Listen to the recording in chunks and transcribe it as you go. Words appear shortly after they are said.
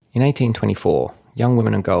In 1824, young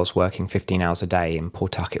women and girls working 15 hours a day in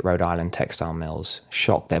Pawtucket, Rhode Island textile mills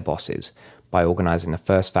shocked their bosses by organising the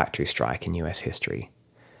first factory strike in US history.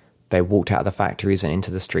 They walked out of the factories and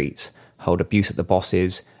into the streets, hurled abuse at the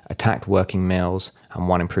bosses, attacked working mills, and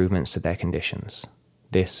won improvements to their conditions.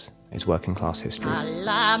 This is working class history.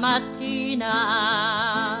 Alla mattina,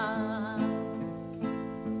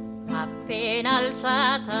 appena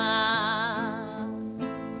alzata,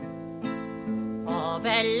 oh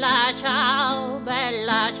bella ciao,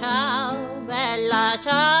 bella ciao, bella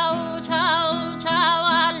ciao, ciao, ciao,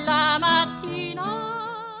 alla mattina.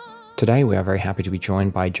 Today we are very happy to be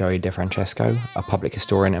joined by Joey DeFrancesco, a public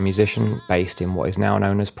historian and musician based in what is now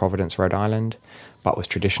known as Providence, Rhode Island, but was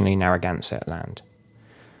traditionally Narragansett land.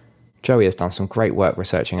 Joey has done some great work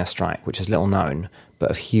researching a strike which is little known, but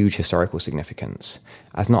of huge historical significance,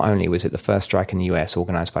 as not only was it the first strike in the US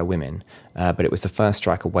organised by women, but it was the first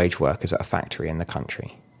strike of wage workers at a factory in the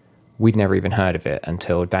country. We'd never even heard of it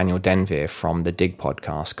until Daniel Denvir from the Dig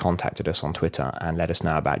podcast contacted us on Twitter and let us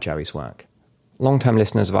know about Joey's work. Long-term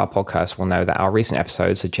listeners of our podcast will know that our recent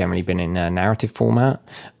episodes have generally been in a narrative format,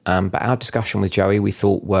 but our discussion with Joey we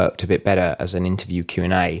thought worked a bit better as an interview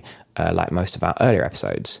Q&A, like most of our earlier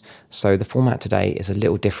episodes. So the format today is a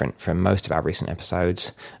little different from most of our recent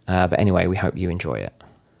episodes, but anyway, we hope you enjoy it.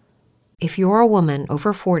 If you're a woman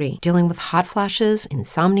over 40 dealing with hot flashes,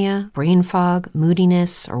 insomnia, brain fog,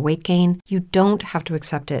 moodiness, or weight gain, you don't have to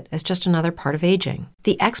accept it as just another part of aging.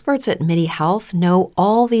 The experts at MIDI Health know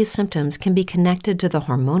all these symptoms can be connected to the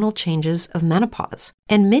hormonal changes of menopause.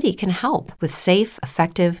 And MIDI can help with safe,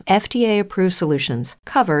 effective, FDA-approved solutions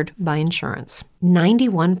covered by insurance.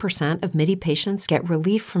 91% of MIDI patients get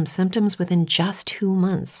relief from symptoms within just 2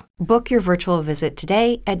 months. Book your virtual visit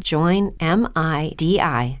today at joinmidi.com.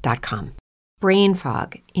 Brain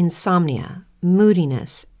fog, insomnia,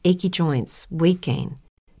 moodiness, achy joints, weight gain.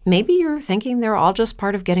 Maybe you're thinking they're all just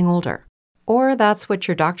part of getting older, or that's what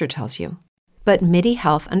your doctor tells you. But MIDI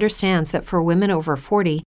Health understands that for women over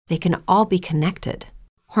 40, they can all be connected.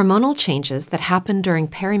 Hormonal changes that happen during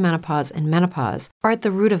perimenopause and menopause are at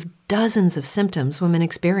the root of dozens of symptoms women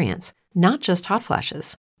experience, not just hot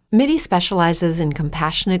flashes. MIDI specializes in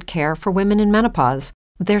compassionate care for women in menopause.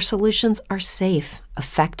 Their solutions are safe,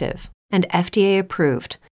 effective, and FDA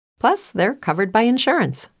approved. Plus, they're covered by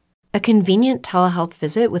insurance. A convenient telehealth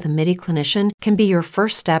visit with a MIDI clinician can be your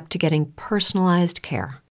first step to getting personalized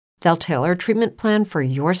care. They'll tailor a treatment plan for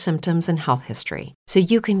your symptoms and health history so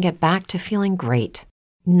you can get back to feeling great.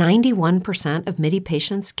 91% of MIDI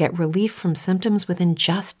patients get relief from symptoms within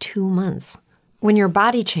just 2 months. When your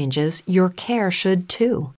body changes, your care should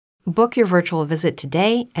too. Book your virtual visit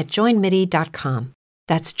today at joinmidi.com.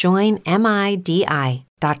 That's joinmidi.com.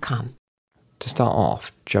 To start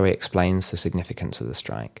off, Joey explains the significance of the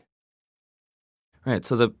strike. Right,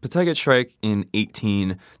 so the Pawtucket strike in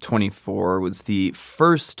 1824 was the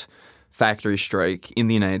first factory strike in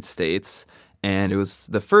the United States, and it was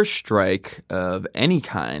the first strike of any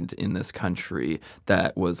kind in this country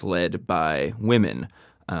that was led by women.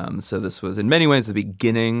 So this was in many ways the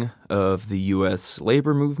beginning of the U.S.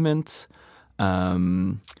 labor movement,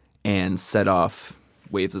 and set off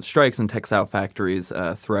waves of strikes in textile factories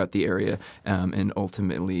throughout the area and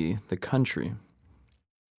ultimately the country.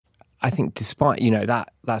 I think despite,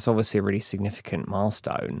 that's obviously a really significant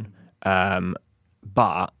milestone,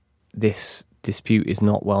 but this dispute is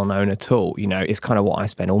not well known at all. It's kind of what I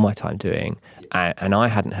spend all my time doing, and I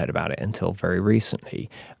hadn't heard about it until very recently.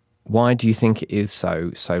 Why do you think it is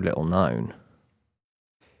so little known?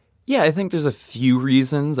 Yeah, I think there's a few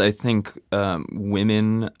reasons. I think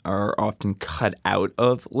women are often cut out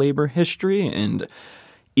of labor history, and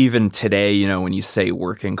even today, when you say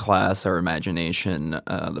working class, our imagination,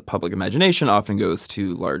 the public imagination often goes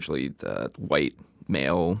to largely the white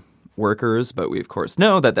male workers, but we of course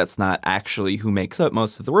know that that's not actually who makes up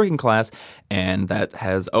most of the working class, and that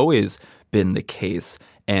has always been the case.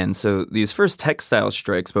 And so these first textile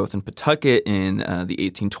strikes, both in Pawtucket in the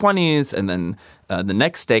 1820s and then the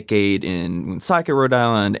next decade in Woonsocket, Rhode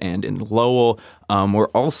Island, and in Lowell, were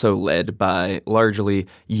also led by largely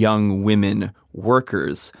young women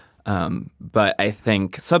workers. But I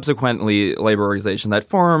think subsequently, labor organization that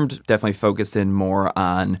formed definitely focused in more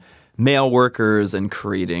on male workers and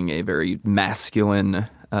creating a very masculine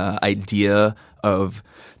idea of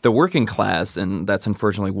the working class, and that's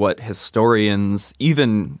unfortunately what historians,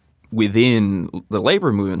 even within the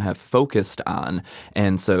labor movement, have focused on.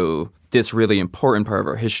 And so this really important part of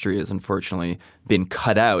our history has unfortunately been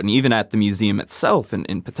cut out. And even at the museum itself in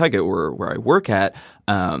Pawtucket, where I work at,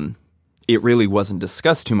 it really wasn't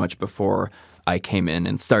discussed too much before I came in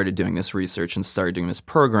and started doing this research and started doing this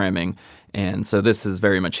programming. And so this is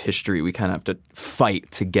very much history. We kind of have to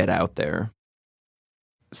fight to get out there.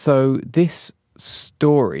 So this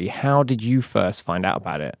story, how did you first find out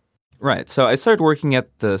about it? Right. So I started working at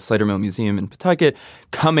the Slater Mill Museum in Pawtucket,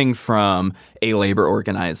 coming from a labor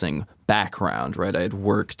organizing background, right? I had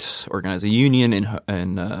worked, organized a union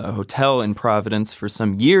in a hotel in Providence for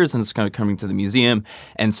some years, and it's kind of coming to the museum,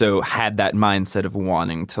 and so had that mindset of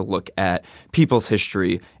wanting to look at people's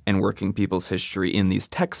history and working people's history in these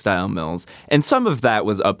textile mills. And some of that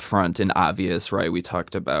was upfront and obvious, right? We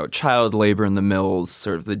talked about child labor in the mills,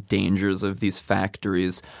 sort of the dangers of these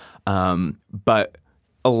factories, but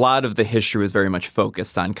a lot of the history was very much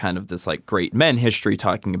focused on kind of this like great men history,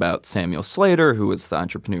 talking about Samuel Slater, who was the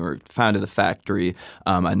entrepreneur who founded the factory,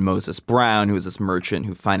 and Moses Brown, who was this merchant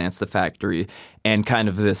who financed the factory, and kind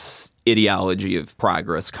of this ideology of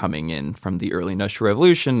progress coming in from the early Industrial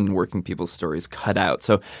Revolution and working people's stories cut out.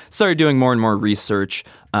 So started doing more and more research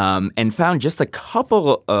and found just a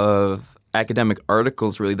couple of academic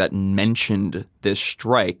articles really that mentioned this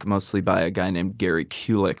strike, mostly by a guy named Gary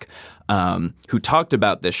Kulik, who talked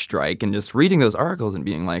about this strike, and just reading those articles and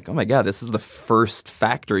being like, oh my God, this is the first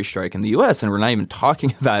factory strike in the U.S. and we're not even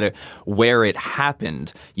talking about it where it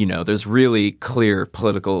happened. You know, there's really clear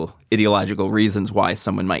political, ideological reasons why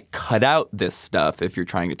someone might cut out this stuff if you're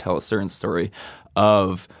trying to tell a certain story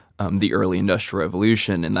of the early Industrial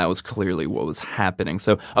Revolution, and that was clearly what was happening.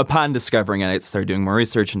 So upon discovering it, I started doing more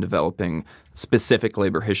research and developing specific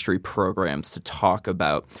labor history programs to talk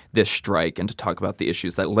about this strike and to talk about the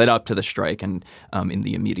issues that led up to the strike and in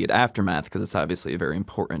the immediate aftermath, because it's obviously a very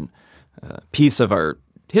important piece of our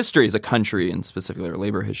history as a country, and specifically our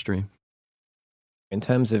labor history. In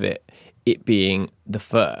terms of it being the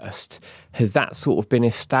first, has that sort of been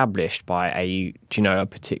established by a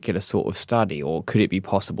particular sort of study, or could it be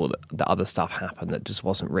possible that other stuff happened that just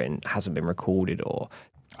wasn't written, hasn't been recorded, or?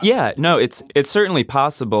 Yeah, no, it's certainly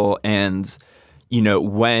possible. And,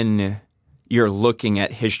 when you're looking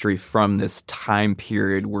at history from this time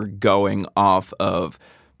period, we're going off of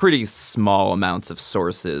pretty small amounts of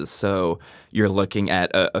sources. So you're looking at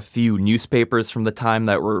a few newspapers from the time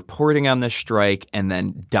that were reporting on this strike, and then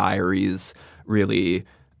diaries, really,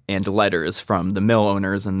 and letters from the mill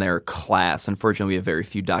owners and their class. Unfortunately, we have very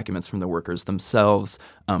few documents from the workers themselves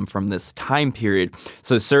from this time period.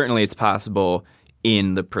 So certainly it's possible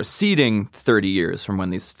in the preceding 30 years from when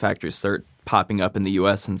these factories start popping up in the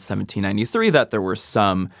U.S. in 1793 that there were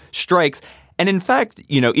some strikes. And in fact,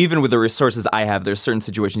 even with the resources I have, there's certain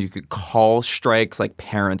situations you could call strikes, like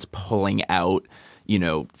parents pulling out,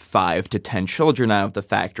 5 to 10 children out of the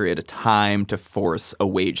factory at a time to force a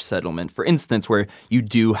wage settlement, for instance, where you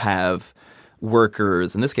do have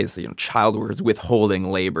workers, in this case, child workers,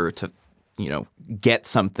 withholding labor to, get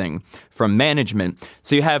something from management.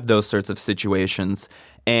 So you have those sorts of situations.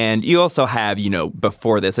 And you also have,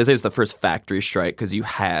 before this, I say it's the first factory strike because you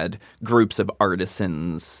had groups of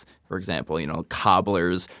artisans, for example,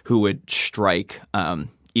 cobblers who would strike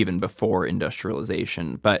even before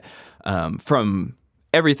industrialization. But from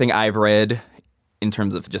everything I've read in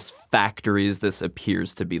terms of just factories, this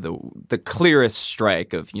appears to be the clearest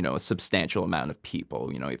strike of, a substantial amount of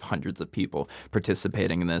people. You have hundreds of people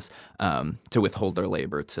participating in this to withhold their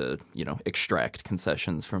labor to, extract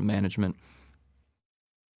concessions from management.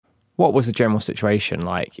 What was the general situation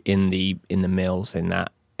like in the mills in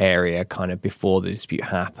that area kind of before the dispute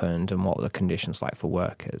happened, and what were the conditions like for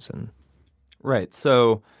workers? And Right.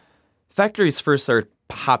 So factories first started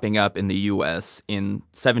popping up in the U.S. in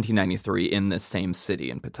 1793 in this same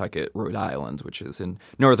city in Pawtucket, Rhode Island, which is in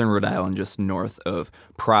northern Rhode Island, just north of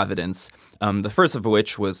Providence. The first of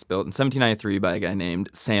which was built in 1793 by a guy named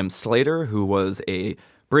Sam Slater, who was a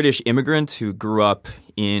British immigrant who grew up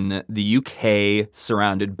in the UK,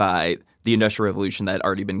 surrounded by the Industrial Revolution that had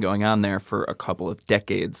already been going on there for a couple of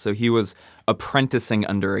decades. So he was apprenticing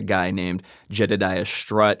under a guy named Jedediah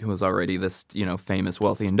Strutt, who was already this, famous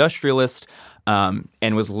wealthy industrialist,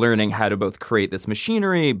 and was learning how to both create this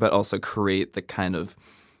machinery, but also create the kind of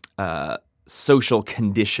social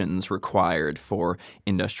conditions required for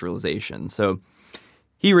industrialization. So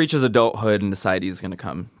he reaches adulthood and decides he's going to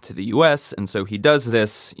come to the U.S. And so he does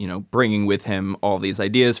this, bringing with him all these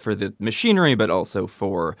ideas for the machinery, but also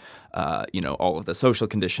for, all of the social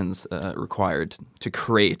conditions required to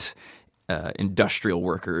create industrial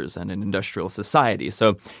workers and an industrial society.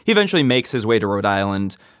 So he eventually makes his way to Rhode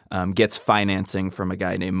Island, gets financing from a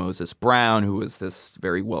guy named Moses Brown, who was this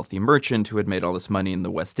very wealthy merchant who had made all this money in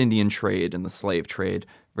the West Indian trade and the slave trade,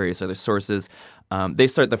 various other sources. They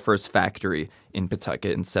start the first factory in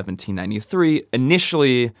Pawtucket in 1793.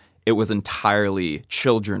 Initially, it was entirely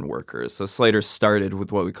children workers. So Slater started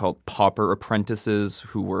with what we called pauper apprentices,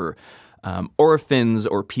 who were orphans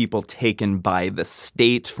or people taken by the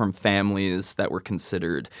state from families that were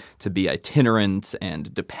considered to be itinerant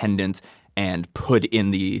and dependent and put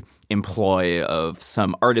in the employ of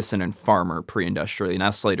some artisan and farmer pre-industrially.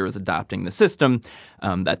 Now Slater was adopting the system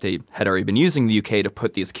that they had already been using in the UK to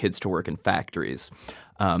put these kids to work in factories.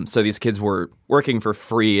 So these kids were working for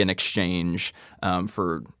free in exchange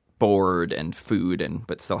for board and food,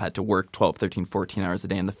 but still had to work 12, 13, 14 hours a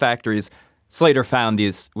day in the factories. Slater found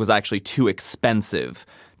these was actually too expensive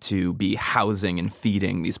to be housing and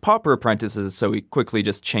feeding these pauper apprentices, so he quickly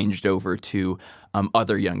just changed over to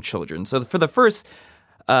other young children. So for the first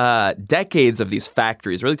decades of these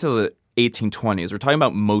factories, really till the 1820s, we're talking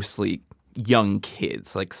about mostly young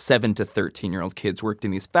kids, like 7 to 13-year-old kids worked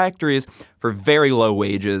in these factories for very low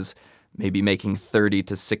wages, maybe making 30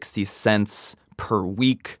 to 60 cents per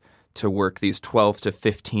week to work these 12 to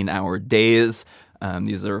 15-hour days.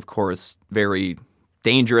 These are, of course, very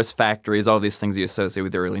dangerous factories, all these things you associate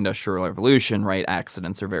with the early industrial revolution, right?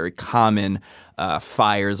 Accidents are very common.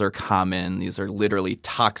 Fires are common. These are literally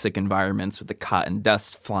toxic environments with the cotton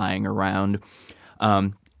dust flying around.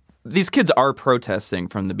 These kids are protesting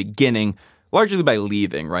from the beginning, largely by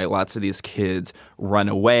leaving, right? Lots of these kids run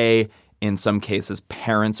away. In some cases,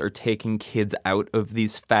 parents are taking kids out of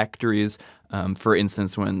these factories. For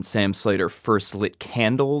instance, when Sam Slater first lit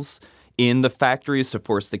candles in the factories to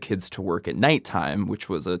force the kids to work at nighttime, which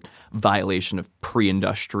was a violation of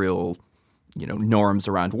pre-industrial, norms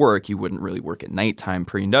around work. You wouldn't really work at nighttime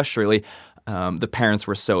pre-industrially. The parents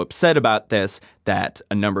were so upset about this that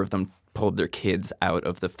a number of them pulled their kids out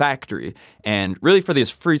of the factory. And really for these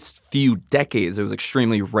first few decades, it was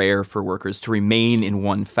extremely rare for workers to remain in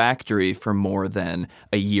one factory for more than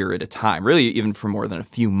a year at a time, really even for more than a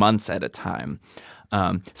few months at a time.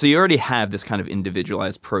 So you already have this kind of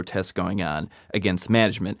individualized protest going on against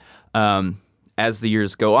management. As the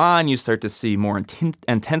years go on, you start to see more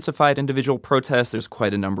intensified individual protests. There's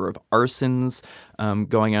quite a number of arsons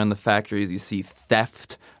going on in the factories. You see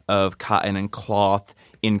theft of cotton and cloth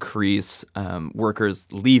increase. Workers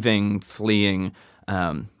leaving, fleeing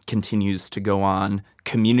continues to go on.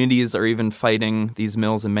 Communities are even fighting these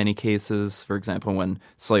mills in many cases. For example, when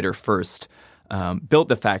Slater first built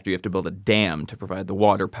the factory, you have to build a dam to provide the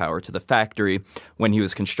water power to the factory. When he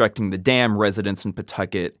was constructing the dam, residents in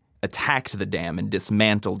Pawtucket attacked the dam and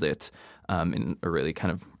dismantled it in a really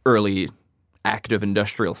kind of early act of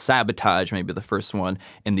industrial sabotage, maybe the first one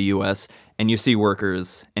in the U.S. And you see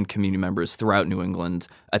workers and community members throughout New England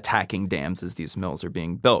attacking dams as these mills are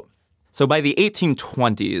being built. So by the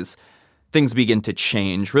 1820s, things begin to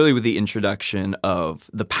change, really with the introduction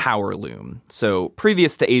of the power loom. So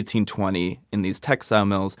previous to 1820, in these textile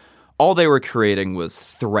mills, all they were creating was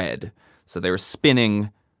thread. So they were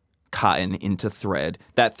spinning cotton into thread.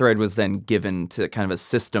 That thread was then given to kind of a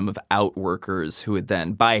system of outworkers who would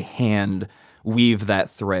then, by hand, weave that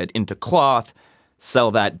thread into cloth,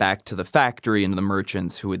 sell that back to the factory and the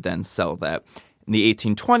merchants who would then sell that. In the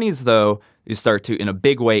 1820s, though, you start to, in a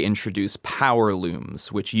big way, introduce power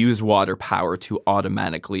looms, which use water power to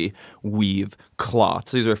automatically weave cloth.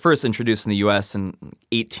 So these were first introduced in the U.S. in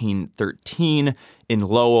 1813 in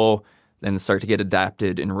Lowell, then start to get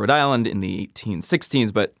adapted in Rhode Island in the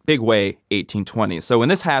 1860s, but big way, 1820s. So when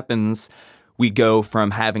this happens, we go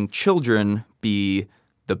from having children be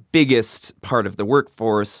the biggest part of the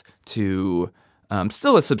workforce to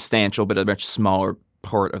still a substantial but a much smaller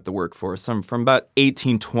part of the workforce. From about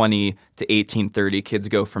 1820 to 1830, kids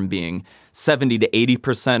go from being 70 to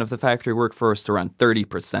 80% of the factory workforce to around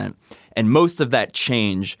 30%. And most of that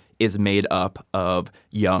change is made up of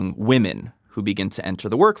young women who begin to enter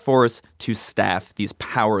the workforce to staff these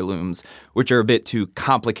power looms, which are a bit too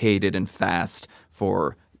complicated and fast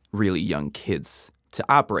for really young kids to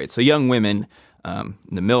operate. So young women, in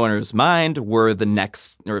the milliner's mind, were the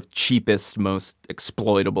next or cheapest, most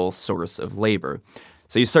exploitable source of labor.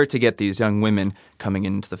 So you start to get these young women coming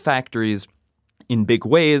into the factories in big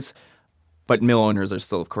ways, but mill owners are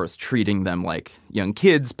still, of course, treating them like young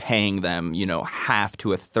kids, paying them, half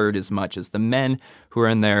to a third as much as the men who are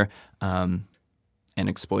in there, and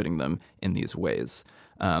exploiting them in these ways.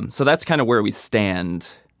 So that's kind of where we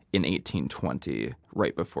stand in 1820,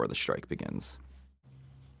 right before the strike begins.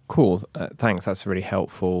 Cool. Thanks. That's a really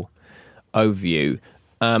helpful overview.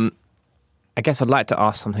 I guess I'd like to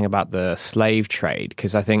ask something about the slave trade,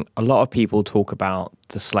 because I think a lot of people talk about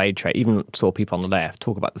the slave trade, even sort of people on the left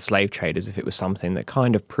talk about the slave trade as if it was something that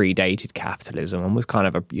kind of predated capitalism and was kind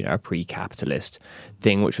of a pre-capitalist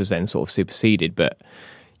thing, which was then sort of superseded. But,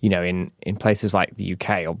 in places like the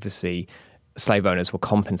UK, obviously, slave owners were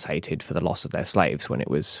compensated for the loss of their slaves when it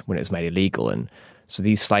was made illegal. And so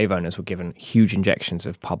these slave owners were given huge injections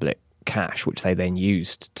of public cash, which they then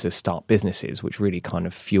used to start businesses, which really kind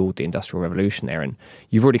of fueled the Industrial Revolution there. And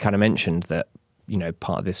you've already kind of mentioned that,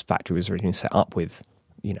 part of this factory was originally set up with,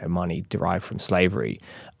 money derived from slavery.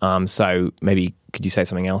 So maybe could you say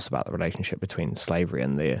something else about the relationship between slavery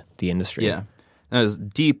and the industry? Yeah. There's a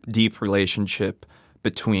deep relationship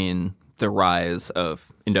between the rise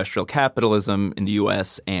of industrial capitalism in the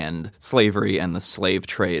U.S. and slavery and the slave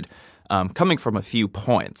trade, coming from a few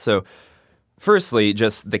points. So firstly,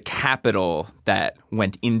 just the capital that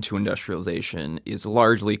went into industrialization is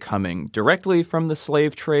largely coming directly from the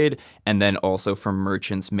slave trade and then also from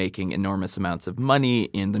merchants making enormous amounts of money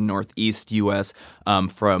in the Northeast U.S.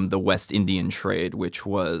 From the West Indian trade, which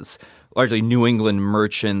was largely New England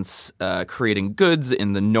merchants creating goods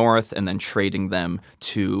in the North and then trading them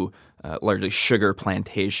to largely sugar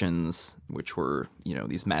plantations, which were,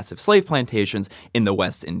 these massive slave plantations in the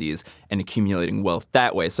West Indies and accumulating wealth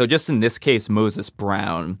that way. So just in this case, Moses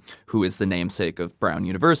Brown, who is the namesake of Brown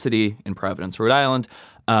University in Providence, Rhode Island,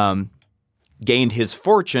 gained his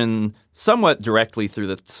fortune somewhat directly through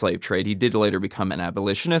the slave trade. He did later become an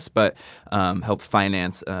abolitionist, but helped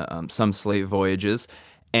finance some slave voyages,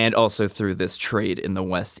 and also through this trade in the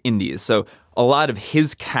West Indies. So a lot of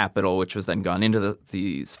his capital, which was then gone into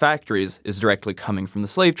these factories, is directly coming from the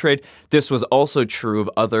slave trade. This was also true of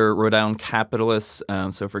other Rhode Island capitalists.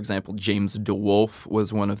 So, for example, James DeWolf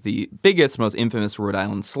was one of the biggest, most infamous Rhode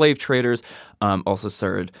Island slave traders. Also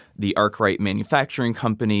started the Arkwright Manufacturing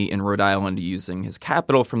Company in Rhode Island using his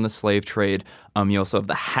capital from the slave trade. You also have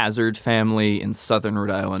the Hazard family in southern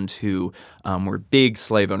Rhode Island who were big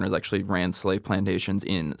slave owners, actually ran slave plantations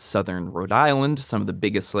in southern Rhode Island, some of the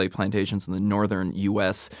biggest slave plantations in the northern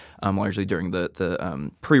U.S., largely during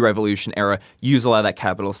the pre-revolution era, use a lot of that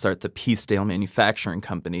capital to start the Peacedale Manufacturing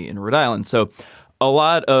Company in Rhode Island. So a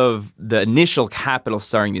lot of the initial capital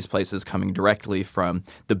starting these places coming directly from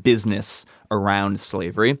the business around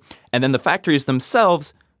slavery. And then the factories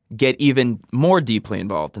themselves get even more deeply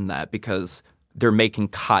involved in that because they're making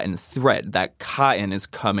cotton thread. That cotton is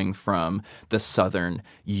coming from the southern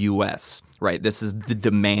U.S., right? This is the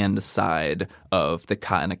demand side of the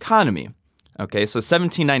cotton economy. Okay, so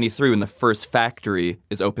 1793, when the first factory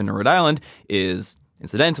is opened in Rhode Island, is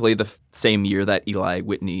incidentally the same year that Eli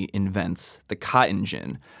Whitney invents the cotton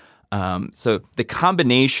gin. So the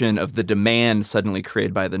combination of the demand suddenly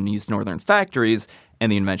created by these northern factories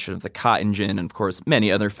and the invention of the cotton gin, and of course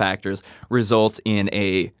many other factors, results in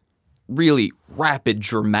a really rapid,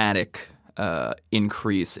 dramatic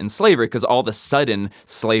increase in slavery because all of a sudden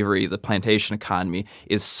slavery, the plantation economy,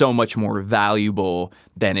 is so much more valuable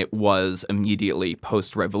than it was immediately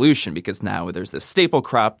post-revolution because now there's this staple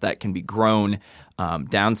crop that can be grown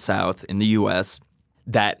down south in the U.S.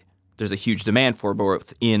 that there's a huge demand for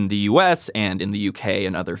both in the U.S. and in the U.K.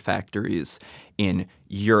 and other factories in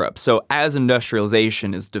Europe. So as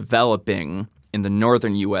industrialization is developing in the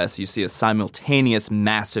northern U.S., you see a simultaneous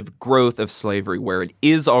massive growth of slavery where it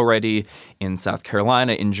is already in South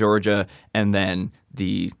Carolina, in Georgia, and then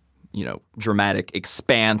the dramatic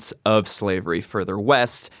expanse of slavery further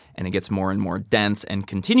west, and it gets more and more dense and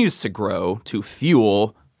continues to grow to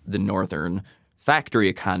fuel the northern factory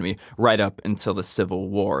economy right up until the Civil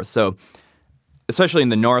War. So especially in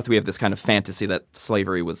the North, we have this kind of fantasy that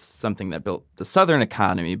slavery was something that built the Southern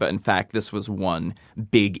economy, but in fact, this was one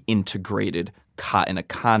big integrated cotton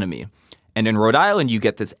economy. And in Rhode Island, you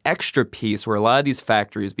get this extra piece where a lot of these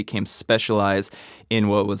factories became specialized in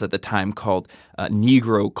what was at the time called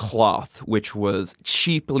Negro cloth, which was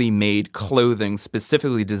cheaply made clothing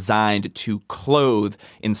specifically designed to clothe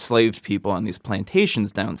enslaved people on these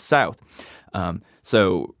plantations down south.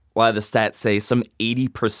 So a lot of the stats say some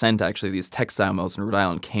 80% actually of these textile mills in Rhode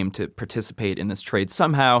Island came to participate in this trade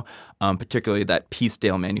somehow, particularly that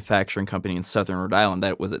Peacedale Manufacturing Company in southern Rhode Island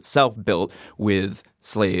that was itself built with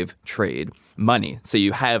slave trade money. So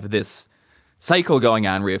you have this cycle going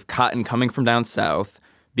on where you have cotton coming from down south,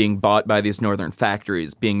 being bought by these northern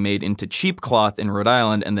factories, being made into cheap cloth in Rhode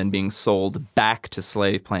Island, and then being sold back to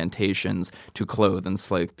slave plantations to clothe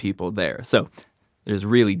enslaved people there. So there's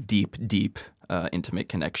really deep intimate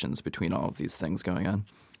connections between all of these things going on.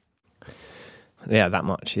 Yeah, that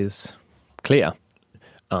much is clear.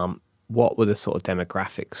 What were the sort of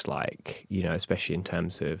demographics like, especially in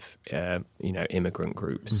terms of, immigrant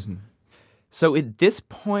groups? Mm-hmm. So at this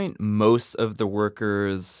point, most of the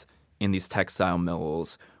workers in these textile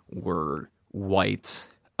mills were white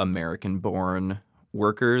American-born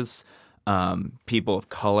workers, people of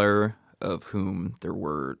color, of whom there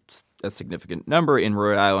were a significant number in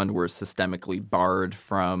Rhode Island, were systemically barred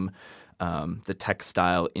from the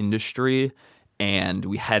textile industry. And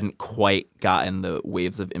we hadn't quite gotten the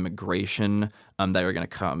waves of immigration that were going to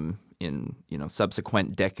come in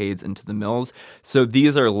subsequent decades into the mills. So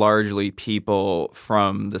these are largely people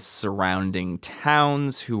from the surrounding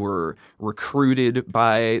towns who were recruited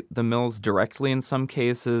by the mills directly in some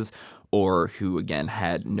cases, or who, again,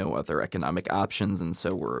 had no other economic options and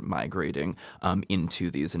so were migrating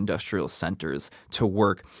into these industrial centers to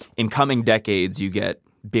work. In coming decades, you get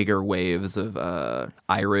bigger waves of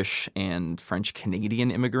Irish and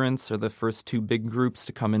French-Canadian immigrants are the first two big groups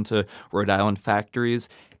to come into Rhode Island factories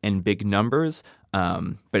in big numbers.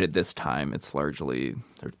 But at this time, it's largely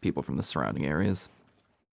people from the surrounding areas.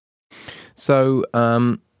 So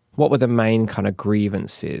what were the main kind of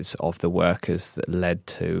grievances of the workers that led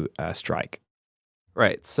to a strike?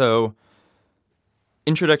 Right. So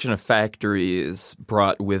introduction of factories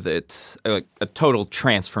brought with it a total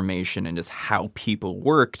transformation in just how people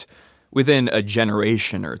worked within a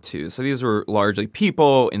generation or two. So these were largely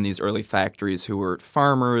people in these early factories who were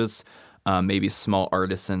farmers, maybe small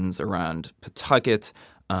artisans around Pawtucket,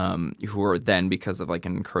 who were then, because of like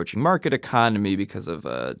an encroaching market economy, because of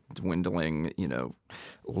dwindling,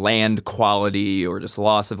 land quality or just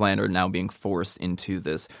loss of land, are now being forced into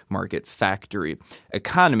this market factory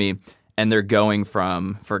economy. And they're going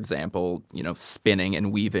from, for example, spinning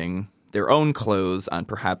and weaving their own clothes on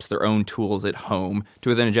perhaps their own tools at home to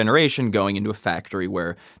within a generation going into a factory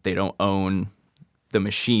where they don't own the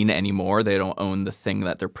machine anymore. They don't own the thing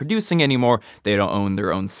that they're producing anymore. They don't own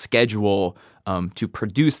their own schedule to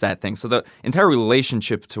produce that thing. So the entire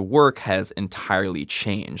relationship to work has entirely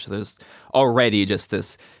changed. So there's already just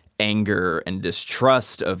this anger and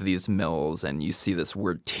distrust of these mills, and you see this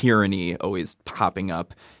word tyranny always popping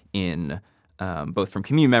up in both from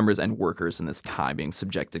community members and workers in this time, being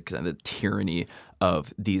subjected to the tyranny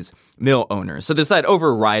of these mill owners. So there's that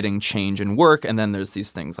overriding change in work, and then there's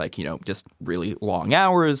these things like, just really long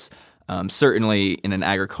hours. Certainly in an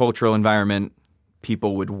agricultural environment,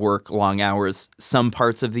 people would work long hours some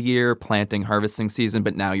parts of the year, planting, harvesting season,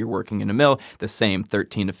 but now you're working in a mill the same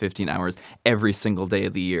 13 to 15 hours every single day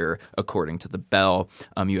of the year, according to the bell.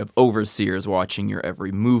 You have overseers watching your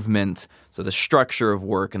every movement. So the structure of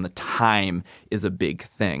work and the time is a big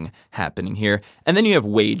thing happening here. And then you have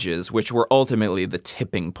wages, which were ultimately the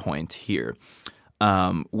tipping point here.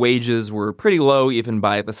 Wages were pretty low even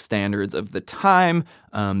by the standards of the time.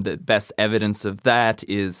 The best evidence of that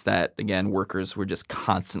is that, again, workers were just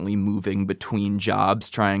constantly moving between jobs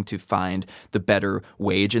trying to find the better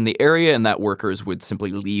wage in the area, and that workers would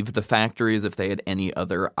simply leave the factories if they had any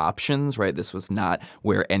other options, right? This was not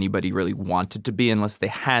where anybody really wanted to be unless they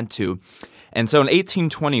had to. And so in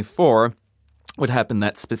 1824, what happened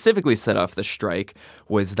that specifically set off the strike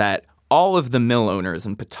was that all of the mill owners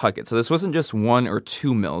in Pawtucket, so this wasn't just one or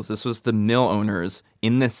two mills, this was the mill owners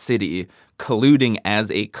in the city colluding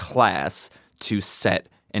as a class to set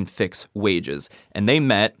and fix wages. And they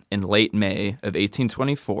met in late May of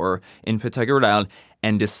 1824 in Pawtucket, Rhode Island,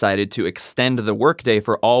 and decided to extend the workday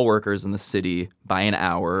for all workers in the city by an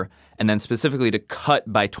hour, and then specifically to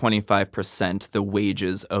cut by 25% the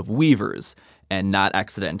wages of weavers. And not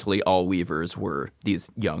accidentally, all weavers were these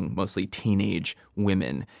young, mostly teenage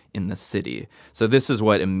women in the city. So this is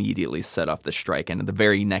what immediately set off the strike. And the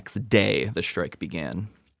very next day, the strike began.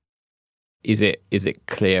 Is it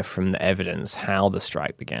clear from the evidence how the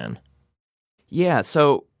strike began? Yeah,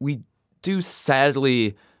 so we do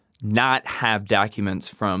sadly not have documents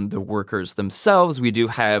from the workers themselves. We do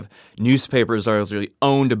have newspapers largely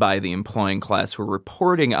owned by the employing class who are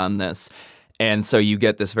reporting on this. And so you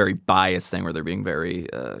get this very biased thing where they're being very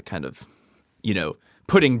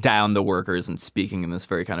putting down the workers and speaking in this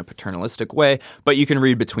very kind of paternalistic way. But you can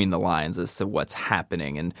read between the lines as to what's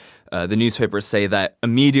happening. And the newspapers say that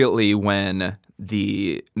immediately when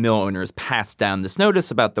the mill owners passed down this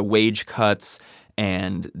notice about the wage cuts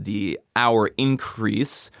and the hour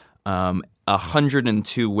increase,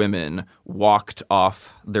 102 women walked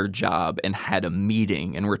off their job and had a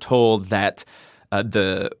meeting, and were told that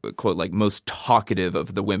the, quote, like most talkative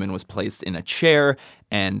of the women was placed in a chair,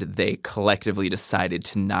 and they collectively decided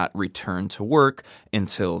to not return to work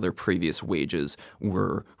until their previous wages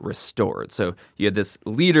were restored. So you had this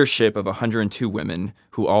leadership of 102 women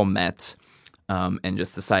who all met and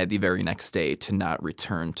just decided the very next day to not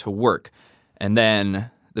return to work. And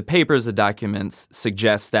then the papers, the documents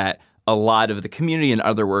suggest that a lot of the community and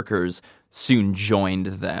other workers soon joined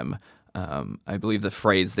them. I believe the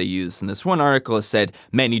phrase they used in this one article is said,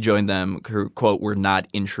 many joined them who, quote, were not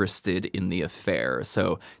interested in the affair.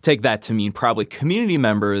 So take that to mean probably community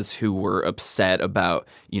members who were upset about,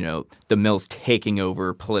 the mills taking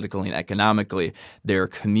over politically and economically their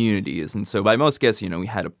communities. And so by most guess, we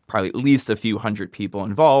had probably at least a few hundred people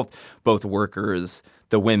involved, both workers,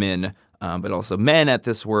 the women, but also men at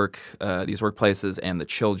these workplaces, and the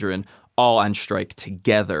children, all on strike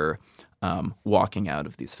together, walking out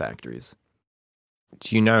of these factories.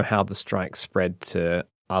 Do you know how the strike spread to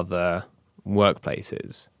other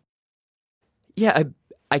workplaces? Yeah,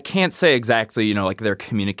 I can't say exactly, like their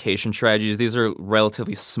communication strategies. These are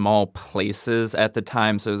relatively small places at the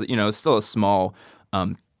time. So, it's still a small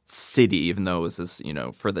city, even though it was this,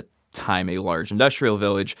 for the time a large industrial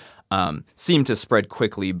village, seemed to spread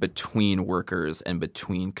quickly between workers and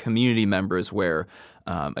between community members where,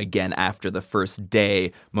 again, after the first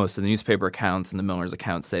day, most of the newspaper accounts and the millers'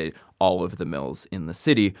 accounts say all of the mills in the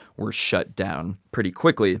city were shut down pretty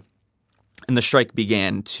quickly. And the strike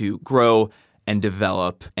began to grow and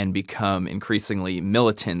develop and become increasingly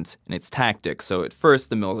militant in its tactics. So at first,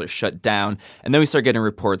 the mills are shut down, and then we start getting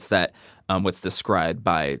reports that what's described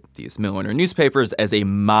by these mill owner newspapers as a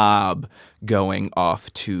mob going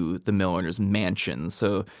off to the mill owner's mansions.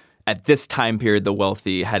 So at this time period, the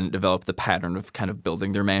wealthy hadn't developed the pattern of kind of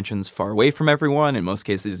building their mansions far away from everyone. In most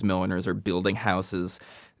cases, mill owners are building houses,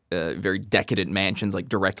 very decadent mansions, like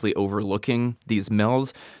directly overlooking these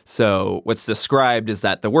mills. So what's described is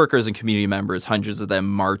that the workers and community members, hundreds of them,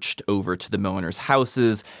 marched over to the mill owners'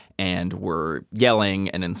 houses and were yelling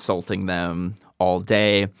and insulting them all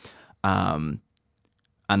day.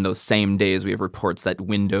 On those same days, we have reports that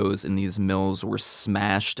windows in these mills were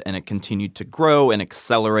smashed, and it continued to grow and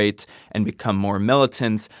accelerate and become more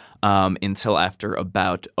militant until after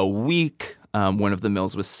about a week, one of the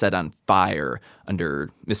mills was set on fire under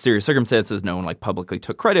mysterious circumstances. No one publicly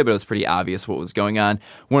took credit, but it was pretty obvious what was going on.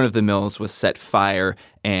 One of the mills was set fire,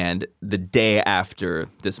 and the day after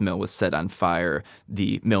this mill was set on fire,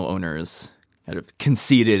 the mill owners kind of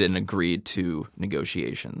conceded and agreed to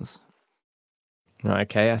negotiations.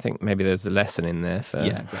 Okay, I think maybe there's a lesson in there for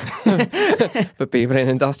exactly. for people in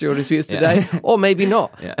industrial disputes today, or maybe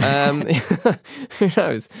not. Yeah. Who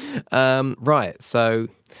knows? Right, so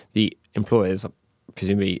the employers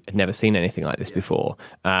presumably had never seen anything like this before.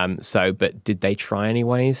 But did they try any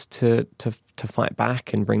ways to fight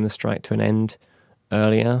back and bring the strike to an end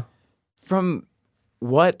earlier? From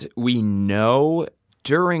what we know,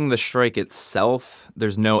 during the strike itself,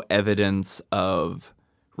 there's no evidence of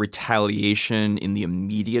retaliation in the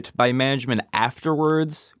immediate by management.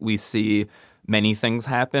 Afterwards, we see many things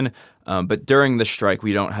happen. But during the strike,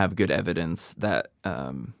 we don't have good evidence that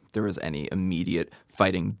there was any immediate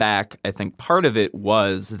fighting back. I think part of it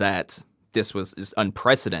was that this was just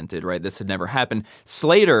unprecedented, right? This had never happened.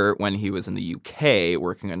 Slater, when he was in the UK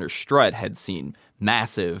working under Strutt, had seen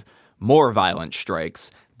massive, more violent strikes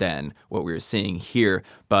than what we were seeing here.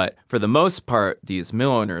 But for the most part, these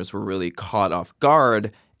mill owners were really caught off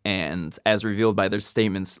guard, and as revealed by their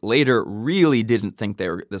statements later, really didn't think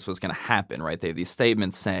this was going to happen, right? They have these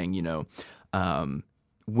statements saying,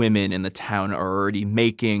 women in the town are already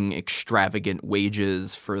making extravagant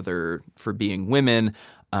wages for being women,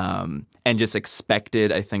 and just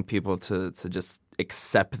expected, I think, people to just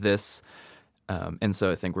accept this. And so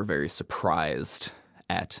I think we're very surprised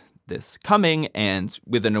at this coming, and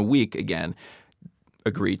within a week, again,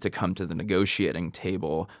 agreed to come to the negotiating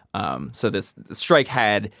table. So the strike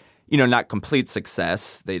had, not complete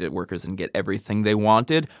success. Workers didn't get everything they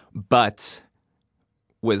wanted, but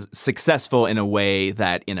was successful in a way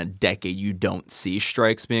that in a decade you don't see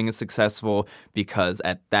strikes being as successful, because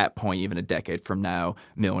at that point, even a decade from now,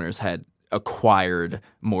 mill owners had acquired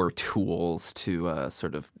more tools to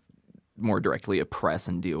sort of more directly oppress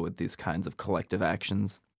and deal with these kinds of collective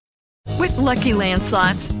actions. With Lucky Land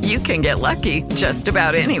Slots, you can get lucky just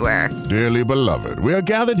about anywhere. Dearly beloved, we are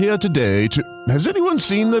gathered here today to... Has anyone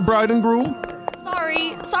seen the bride and groom?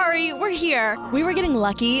 Sorry, we're here. We were getting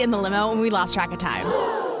lucky in the limo and we lost track of time.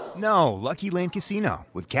 No, Lucky Land Casino,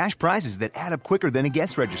 with cash prizes that add up quicker than a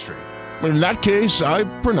guest registry. In that case, I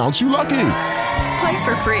pronounce you lucky. Play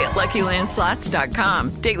for free at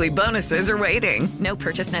LuckyLandSlots.com. Daily bonuses are waiting. No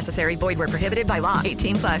purchase necessary. Void where prohibited by law.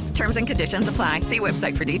 18+. Terms and conditions apply. See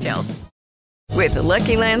website for details. With the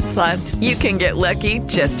Lucky Land Slots, you can get lucky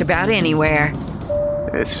just about anywhere.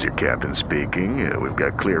 This is your captain speaking. We've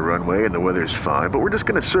got clear runway and the weather's fine, but we're just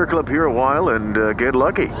going to circle up here a while and get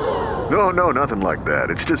lucky. No, nothing like that.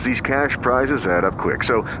 It's just these cash prizes add up quick.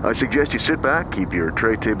 So I suggest you sit back, keep your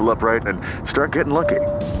tray table upright, and start getting lucky.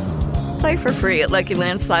 Play for free at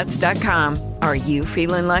LuckyLandSlots.com. Are you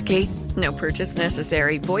feeling lucky? No purchase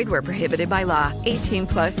necessary. Void where prohibited by law.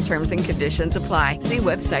 18+ terms and conditions apply. See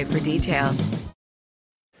website for details.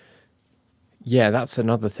 Yeah, that's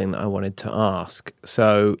another thing that I wanted to ask.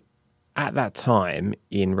 So at that time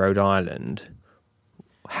in Rhode Island,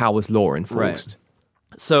 how was law enforced?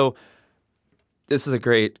 Right. So this is a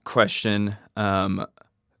great question.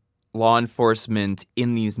 law enforcement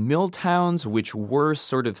in these mill towns, which were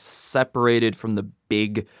sort of separated from the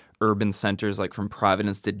big urban centers, like from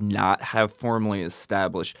Providence, did not have formally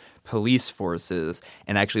established police forces.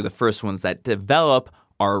 And actually the first ones that develop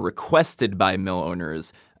are requested by mill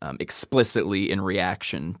owners explicitly in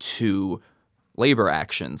reaction to labor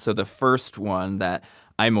action. So the first one that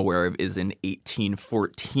I'm aware of is in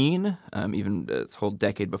 1814, even a whole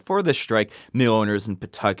decade before this strike. Mill owners in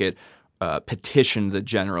Pawtucket petitioned the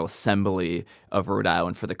General Assembly of Rhode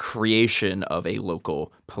Island for the creation of a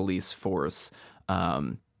local police force,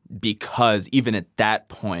 because even at that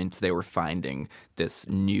point they were finding this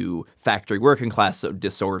new factory working class so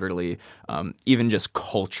disorderly, even just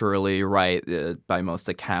culturally, right? By most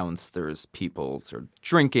accounts, there was people sort of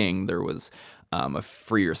drinking. There was a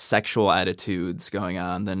freer sexual attitudes going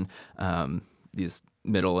on than these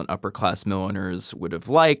middle and upper class mill owners would have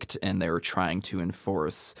liked, and they were trying to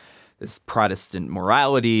enforce this Protestant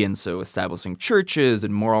morality, and so establishing churches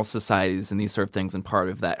and moral societies and these sort of things. And part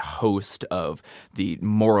of that host of the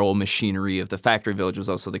moral machinery of the factory village was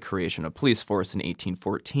also the creation of police force in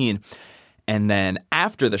 1814. And then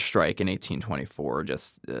after the strike in 1824,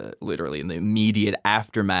 just literally in the immediate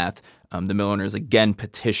aftermath, the mill owners again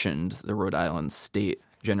petitioned the Rhode Island State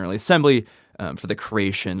General Assembly for the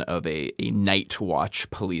creation of a night watch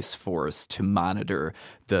police force to monitor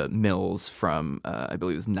the mills from, I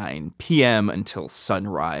believe it was 9 p.m. until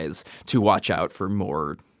sunrise, to watch out for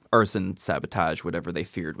more arson, sabotage, whatever they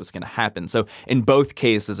feared was going to happen. So in both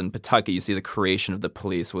cases in Pawtucket, you see the creation of the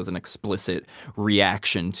police was an explicit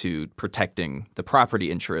reaction to protecting the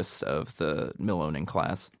property interests of the mill-owning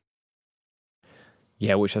class.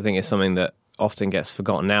 Yeah, which I think is something that often gets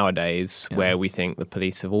forgotten nowadays, where we think the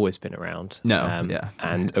police have always been around.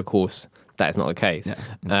 And of course, that is not the case.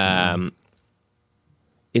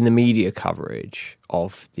 In the media coverage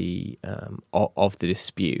of the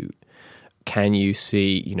dispute, can you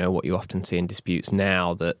see, what you often see in disputes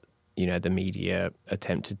now, that, the media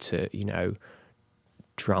attempted to,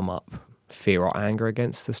 drum up fear or anger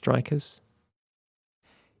against the strikers?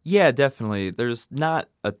 Yeah, definitely. There's not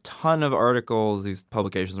a ton of articles. These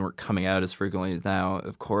publications weren't coming out as frequently now,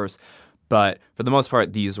 of course. But for the most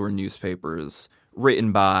part, these were newspapers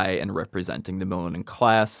written by and representing the mill-owning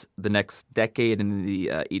class. The next decade, in the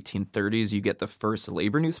 1830s, you get the first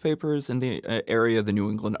labor newspapers in the area, the New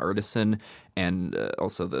England Artisan, and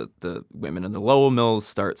also the women in the Lowell mills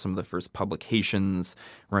start some of the first publications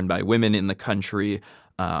run by women in the country.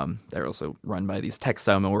 They're also run by these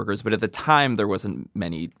textile mill workers, but at the time there wasn't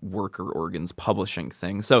many worker organs publishing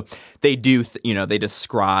things. So they do, they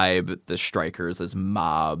describe the strikers as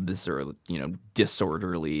mobs or,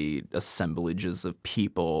 disorderly assemblages of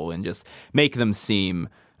people, and just make them seem,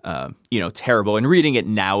 terrible. And reading it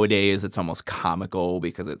nowadays, it's almost comical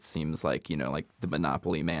because it seems like, like the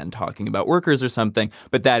Monopoly man talking about workers or something.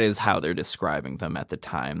 But that is how they're describing them at the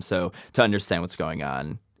time. So to understand what's going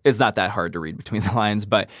on, it's not that hard to read between the lines,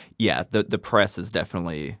 but yeah, the press is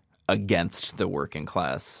definitely against the working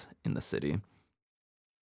class in the city.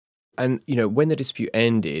 And, when the dispute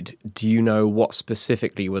ended, do you know what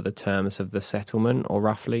specifically were the terms of the settlement, or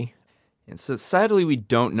roughly? And so sadly, we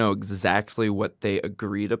don't know exactly what they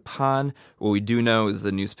agreed upon. What we do know is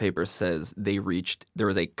the newspaper says there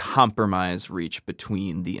was a compromise reached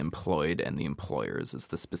between the employed and the employers, is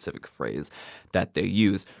the specific phrase that they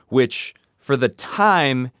use, which for the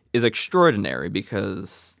time is extraordinary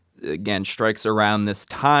because, again, strikes around this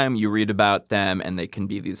time, you read about them and they can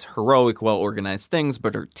be these heroic, well-organized things,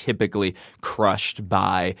 but are typically crushed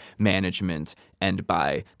by management and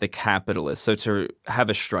by the capitalists. So to have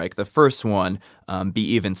a strike, the first one, be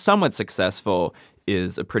even somewhat successful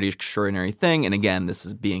is a pretty extraordinary thing. And again, this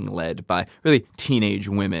is being led by really teenage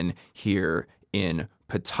women here in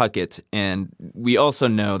Pawtucket. And we also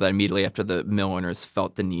know that immediately after, the mill owners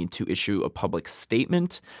felt the need to issue a public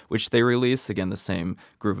statement, which they released. Again, the same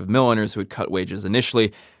group of mill owners who had cut wages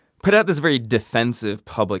initially put out this very defensive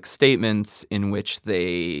public statement in which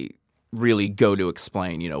they really go to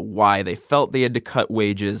explain, why they felt they had to cut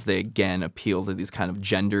wages. They again appeal to these kind of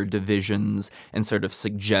gender divisions and sort of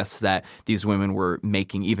suggest that these women were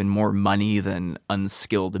making even more money than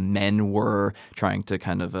unskilled men were, trying to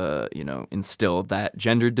kind of, instill that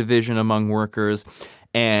gender division among workers.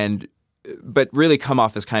 But really come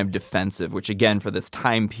off as kind of defensive, which again, for this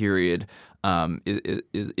time period,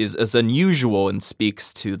 is unusual and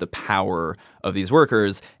speaks to the power of these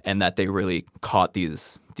workers, and that they really caught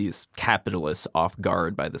these capitalists off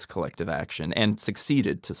guard by this collective action and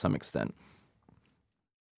succeeded to some extent.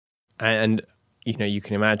 And, you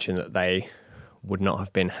can imagine that they would not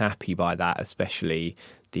have been happy by that, especially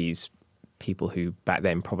these people who back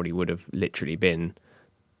then probably would have literally been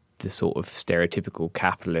the sort of stereotypical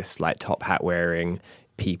capitalist, like top hat wearing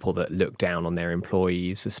people that look down on their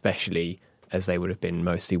employees, especially as they would have been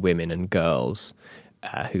mostly women and girls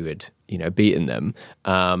who had, beaten them.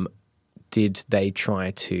 Did they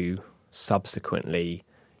try to subsequently,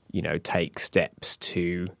 take steps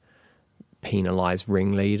to penalise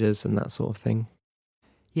ringleaders and that sort of thing?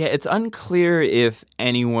 Yeah, it's unclear if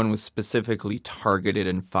anyone was specifically targeted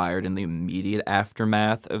and fired in the immediate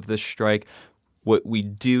aftermath of the strike. What we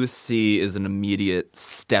do see is an immediate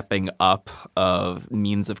stepping up of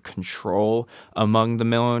means of control among the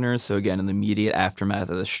mill owners. So again, in the immediate aftermath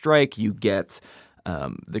of the strike, you get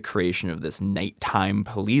the creation of this nighttime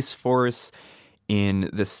police force in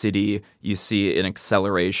the city. You see an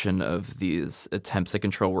acceleration of these attempts to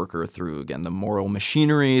control worker through, again, the moral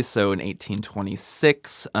machinery. So in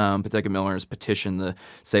 1826, Pawtucket mill owners petitioned the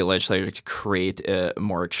state legislature to create a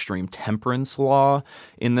more extreme temperance law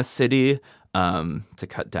in the city. To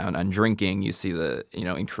cut down on drinking. You see the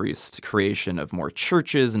increased creation of more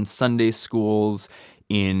churches and Sunday schools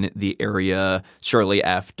in the area. Shortly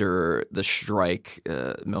after the strike,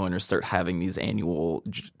 mill owners start having these annual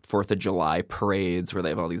 4th of July parades where they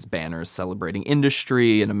have all these banners celebrating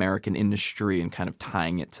industry and American industry and kind of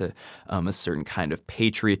tying it to a certain kind of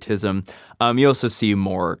patriotism. You also see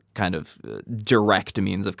more kind of direct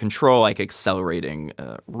means of control, like accelerating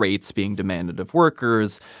rates being demanded of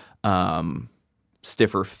workers,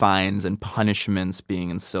 stiffer fines and punishments being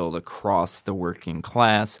instilled across the working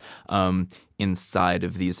class inside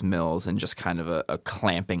of these mills, and just kind of a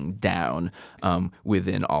clamping down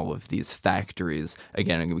within all of these factories.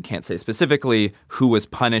 Again, we can't say specifically who was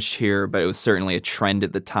punished here, but it was certainly a trend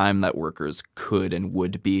at the time that workers could and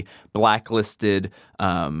would be blacklisted.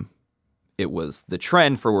 It was the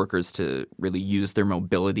trend for workers to really use their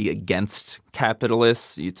mobility against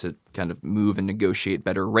capitalists, to kind of move and negotiate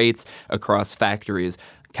better rates across factories.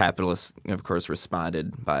 Capitalists, of course,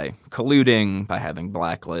 responded by colluding, by having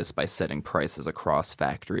blacklists, by setting prices across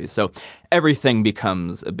factories. So everything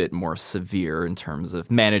becomes a bit more severe in terms of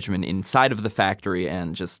management inside of the factory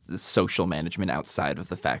and just the social management outside of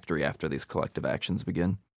the factory after these collective actions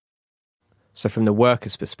begin. So from the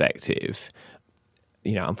workers' perspective,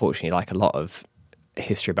 unfortunately, like a lot of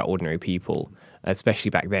history about ordinary people, especially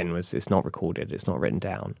back then, it's not recorded, it's not written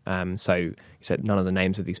down. So you said none of the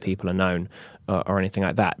names of these people are known or anything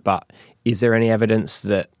like that. But is there any evidence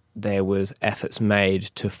that there was efforts made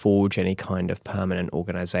to forge any kind of permanent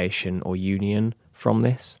organisation or union from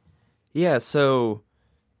this? Yeah, so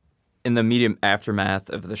in the immediate aftermath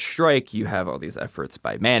of the strike, you have all these efforts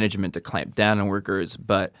by management to clamp down on workers,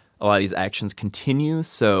 but a lot of these actions continue.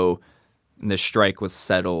 So the strike was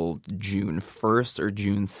settled June 1st or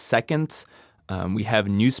June 2nd. We have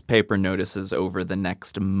newspaper notices over the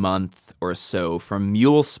next month or so from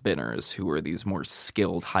mule spinners, who were these more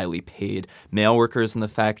skilled, highly paid male workers in the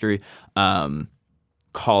factory,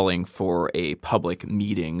 calling for a public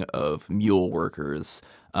meeting of mule workers,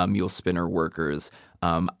 mule spinner workers,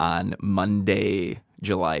 on Monday,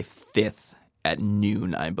 July 5th. At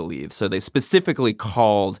noon, I believe. So they specifically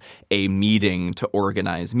called a meeting to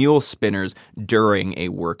organize mule spinners during a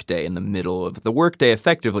workday, in the middle of the workday,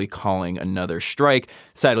 effectively calling another strike.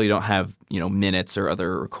 Sadly, don't have minutes or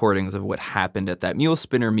other recordings of what happened at that mule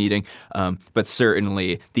spinner meeting, but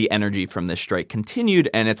certainly the energy from this strike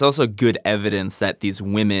continued, and it's also good evidence that these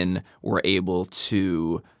women were able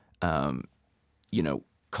to,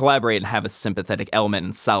 collaborate and have a sympathetic element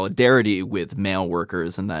and solidarity with male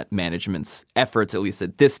workers, and that management's efforts, at least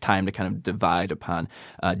at this time, to kind of divide upon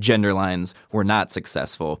gender lines were not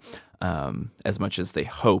successful as much as they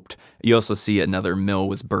hoped. You also see another mill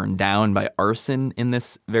was burned down by arson in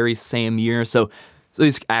this very same year. So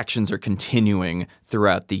these actions are continuing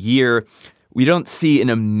throughout the year. We don't see an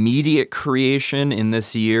immediate creation in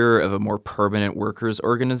this year of a more permanent workers'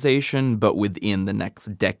 organization, but within the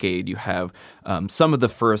next decade, you have some of the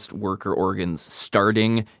first worker organs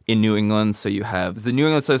starting in New England. So you have the New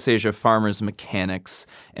England Association of Farmers, Mechanics,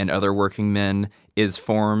 and Other Working Men is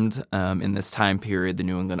formed in this time period. The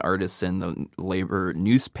New England Artisan, the labor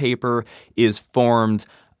newspaper, is formed.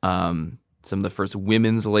 Some of the first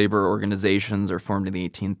women's labor organizations are formed in the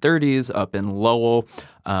 1830s up in Lowell.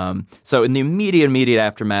 So in the immediate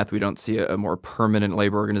aftermath, we don't see a more permanent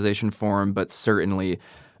labor organization form, but certainly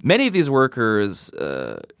many of these workers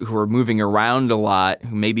who are moving around a lot,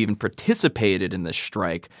 who maybe even participated in this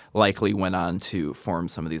strike, likely went on to form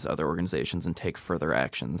some of these other organizations and take further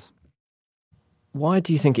actions. Why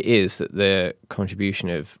do you think it is that the contribution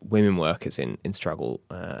of women workers in struggle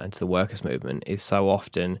and to the workers' movement is so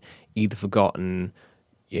often either forgotten,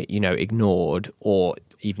 ignored, or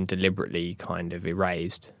even deliberately kind of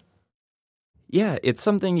erased? Yeah, it's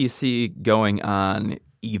something you see going on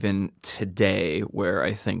even today, where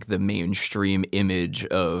I think the mainstream image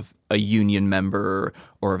of a union member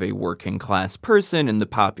or of a working class person in the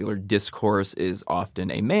popular discourse is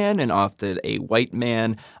often a man, and often a white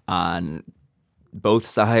man on both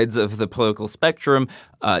sides of the political spectrum.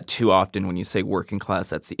 Too often when you say working class,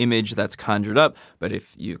 that's the image that's conjured up. But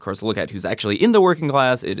if you, of course, look at who's actually in the working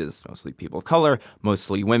class, it is mostly people of color,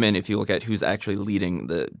 mostly women. If you look at who's actually leading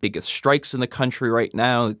the biggest strikes in the country right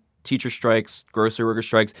now, teacher strikes, grocery worker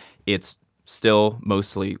strikes, it's still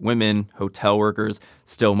mostly women. Hotel workers,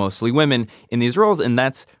 still mostly women in these roles. And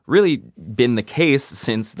that's really been the case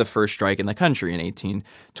since the first strike in the country in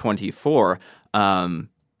 1824.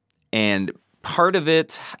 And part of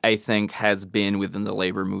it, I think, has been within the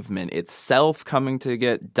labor movement itself coming to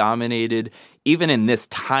get dominated, even in this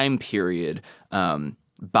time period,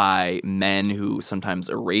 by men who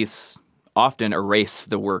sometimes often erase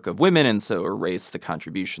the work of women, and so erase the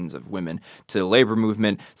contributions of women to the labor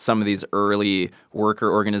movement. Some of these early worker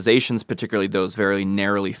organizations, particularly those very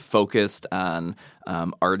narrowly focused on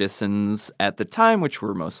artisans at the time, which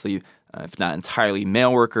were mostly, if not entirely,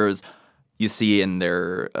 male workers, you see in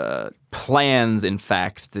their plans, in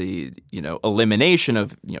fact, the elimination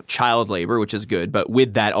of child labor, which is good, but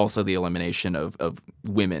with that also the elimination of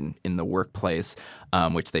women in the workplace,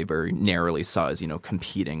 which they very narrowly saw as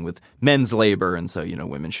competing with men's labor, and so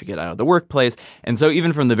women should get out of the workplace. And so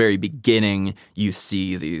even from the very beginning, you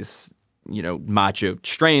see these macho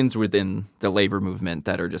strains within the labor movement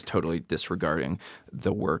that are just totally disregarding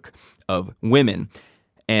the work of women.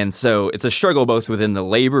 And so it's a struggle both within the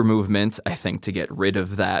labor movement, I think, to get rid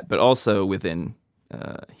of that, but also within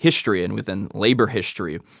history and within labor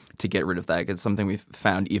history to get rid of that. It's something we've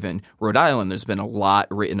found even Rhode Island. There's been a lot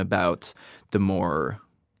written about the more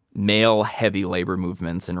male-heavy labor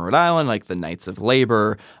movements in Rhode Island, like the Knights of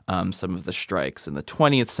Labor, some of the strikes in the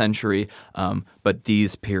 20th century. But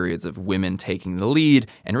these periods of women taking the lead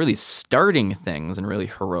and really starting things in really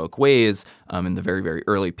heroic ways in the very, very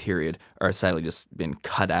early period are sadly just been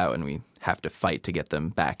cut out, and we have to fight to get them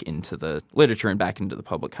back into the literature and back into the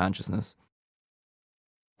public consciousness.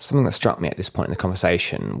 Something that struck me at this point in the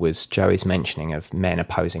conversation was Joey's mentioning of men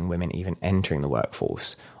opposing women even entering the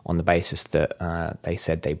workforce on the basis that they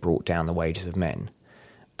said they brought down the wages of men.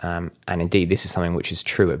 And indeed, this is something which is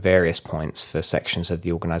true at various points for sections of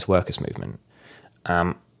the organised workers' movement.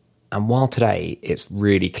 And while today it's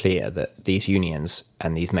really clear that these unions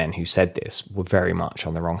and these men who said this were very much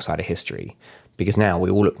on the wrong side of history, because now we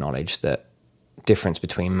all acknowledge that difference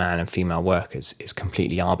between man and female workers is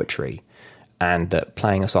completely arbitrary, and that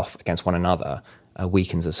playing us off against one another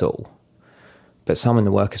weakens us all. But some in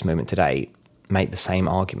the workers' movement today make the same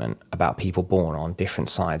argument about people born on different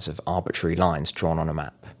sides of arbitrary lines drawn on a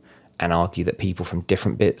map, and argue that people from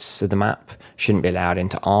different bits of the map shouldn't be allowed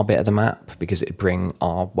into our bit of the map because it'd bring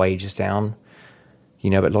our wages down.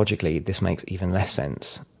 But logically, this makes even less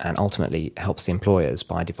sense, and ultimately helps the employers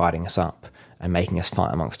by dividing us up and making us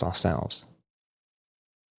fight amongst ourselves.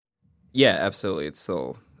 Yeah, absolutely. It's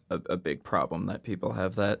still a big problem that people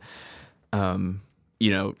have that,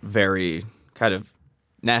 very kind of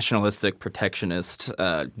nationalistic, protectionist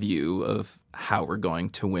view of how we're going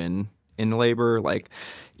to win in labor. Like,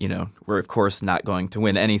 we're of course not going to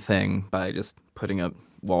win anything by just putting up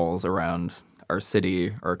walls around our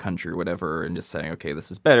city or country or whatever and just saying, okay,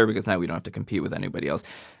 this is better because now we don't have to compete with anybody else.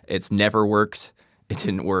 It's never worked. It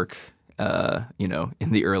didn't work,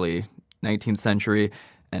 in the early 19th century.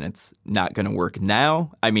 And it's not going to work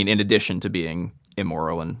now. I mean, in addition to being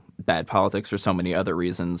immoral and bad politics for so many other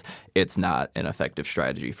reasons, it's not an effective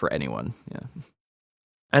strategy for anyone. Yeah.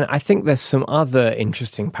 And I think there's some other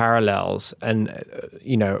interesting parallels and,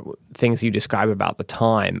 things you describe about the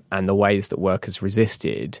time and the ways that workers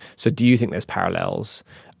resisted. So do you think there's parallels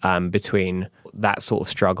between that sort of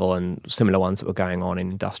struggle and similar ones that were going on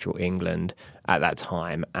in industrial England at that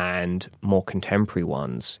time and more contemporary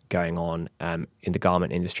ones going on in the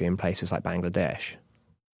garment industry in places like Bangladesh?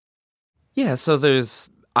 Yeah, so there's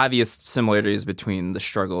obvious similarities between the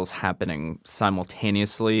struggles happening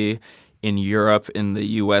simultaneously in Europe. In the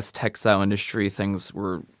U.S. textile industry, things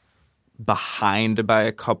were behind by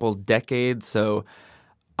a couple decades, so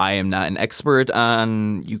I am not an expert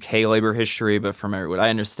on UK labor history, but from what I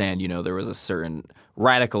understand, there was a certain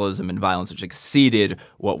radicalism and violence which exceeded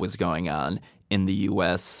what was going on in the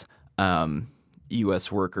U.S.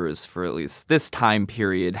 U.S. workers, for at least this time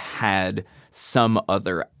period, had some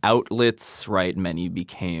other outlets, right? Many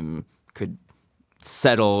could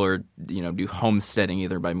settle or, do homesteading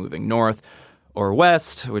either by moving north or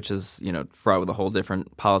west, which is, fraught with a whole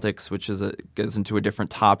different politics, which goes into a different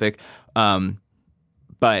topic.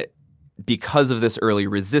 But because of this early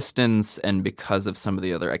resistance and because of some of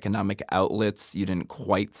the other economic outlets, you didn't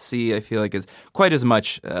quite see, I feel like, quite as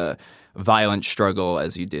much violent struggle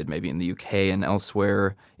as you did maybe in the UK and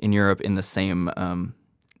elsewhere in Europe in the same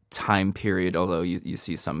time period, although you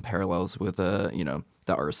see some parallels with,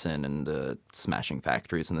 the arson and smashing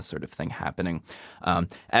factories and this sort of thing happening.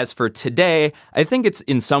 As for today, I think it's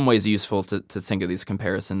in some ways useful to think of these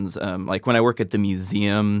comparisons. Like when I work at the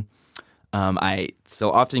museum, I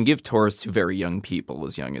still often give tours to very young people,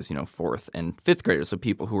 as young as, 4th and 5th graders, so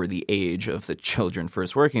people who are the age of the children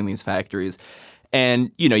first working in these factories.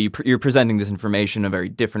 And, you're presenting this information in a very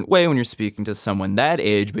different way when you're speaking to someone that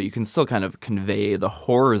age, but you can still kind of convey the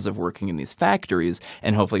horrors of working in these factories.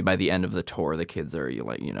 And hopefully by the end of the tour, the kids are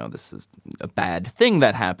this is a bad thing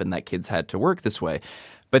that happened, that kids had to work this way.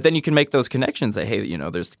 But then you can make those connections that, hey,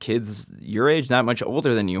 there's kids your age, not much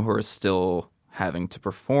older than you, who are still having to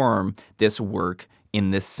perform this work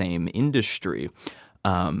in this same industry.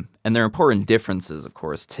 And there are important differences, of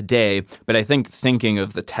course, today. But I think thinking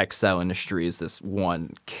of the textile industry as this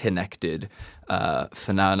one connected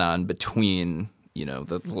phenomenon between,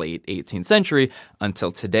 the late 18th century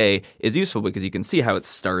until today is useful because you can see how it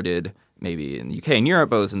started maybe in the UK and Europe,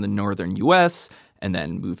 but it was in the northern US and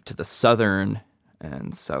then moved to the southern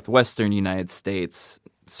and southwestern United States,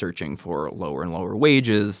 searching for lower and lower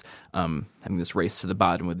wages, having this race to the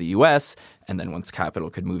bottom with the U.S., and then once capital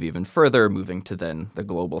could move even further, moving to then the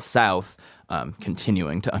global South,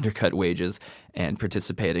 continuing to undercut wages and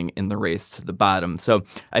participating in the race to the bottom. So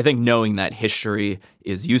I think knowing that history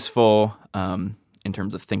is useful in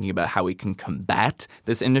terms of thinking about how we can combat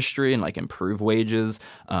this industry and improve wages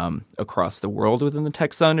across the world within the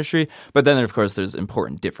textile industry. But then, of course, there's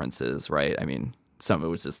important differences, right? I mean, some of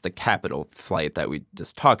it was just the capital flight that we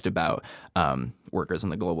just talked about. Workers in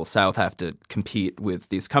the global South have to compete with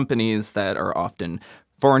these companies that are often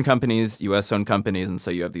foreign companies, U.S.-owned companies, and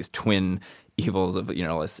so you have these twin evils of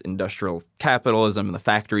this industrial capitalism and the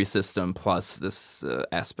factory system, plus this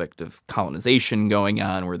aspect of colonization going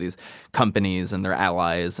on, where these companies and their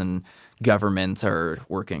allies and governments are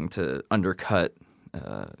working to undercut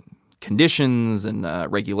conditions and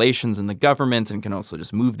regulations in the government, and can also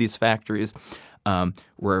just move these factories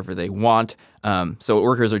wherever they want. So what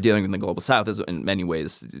workers are dealing with in the global South is in many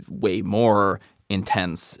ways way more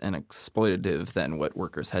intense and exploitative than what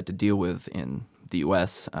workers had to deal with in the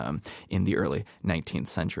U.S. In the early 19th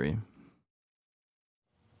century.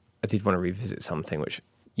 I did want to revisit something which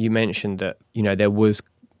you mentioned, that there was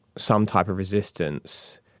some type of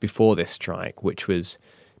resistance before this strike, which was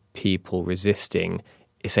people resisting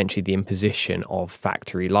essentially the imposition of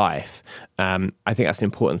factory life. I think that's an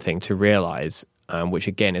important thing to realise, which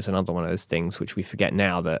again is another one of those things which we forget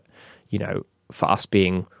now, that, for us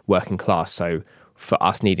being working class, so for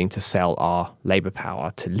us needing to sell our labour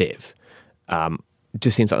power to live,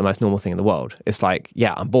 just seems like the most normal thing in the world. It's like,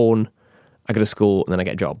 yeah, I'm born, I go to school, and then I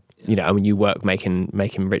get a job. I mean, you work making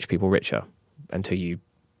rich people richer until you,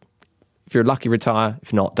 if you're lucky, retire.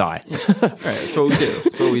 If not, die. Right, that's what we do.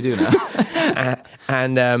 That's what we do now.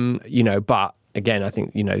 But again, I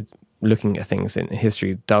think, looking at things in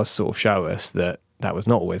history does sort of show us that was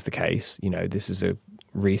not always the case. This is a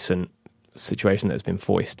recent situation that's been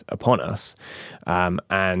foisted upon us.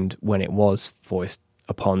 And when it was foisted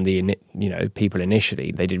upon the people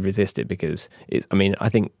initially, they did resist it because I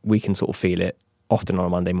think we can sort of feel it often on a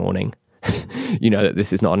Monday morning, that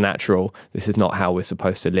this is not natural, this is not how we're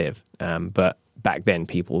supposed to live. But back then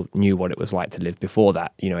people knew what it was like to live before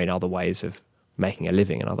that, in other ways of making a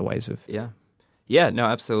living and other ways of... Yeah, no,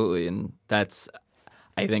 absolutely. And that's,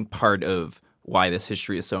 I think, part of why this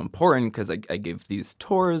history is so important, because I give these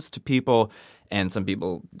tours to people, and some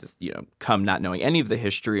people just, come not knowing any of the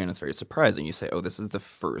history, and it's very surprising. You say, oh, this is the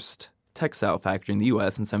first textile factory in the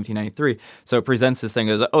U.S. in 1793. So it presents this thing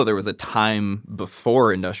as, there was a time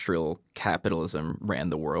before industrial capitalism ran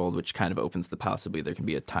the world, which kind of opens the possibility there can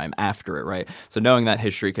be a time after it, right? So knowing that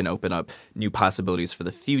history can open up new possibilities for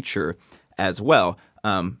the future as well.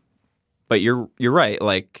 But you're right.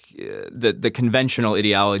 The conventional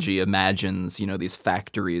ideology imagines, these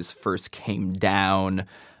factories first came down,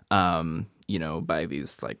 by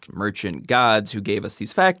these merchant gods who gave us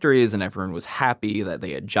these factories, and everyone was happy that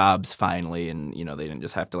they had jobs finally, and they didn't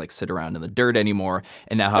just have to sit around in the dirt anymore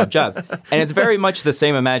and now have jobs. And it's very much the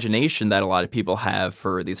same imagination that a lot of people have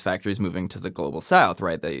for these factories moving to the global South,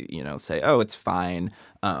 right? They say, oh, it's fine.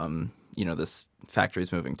 This factory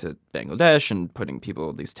is moving to Bangladesh and putting people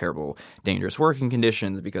in these terrible, dangerous working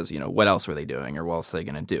conditions because, what else were they doing, or what else are they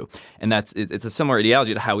going to do? And it's a similar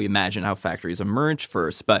ideology to how we imagine how factories emerge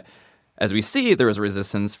first. But as we see, there was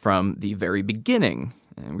resistance from the very beginning.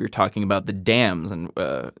 And we were talking about the dams and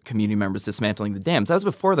community members dismantling the dams. That was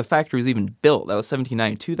before the factory was even built. That was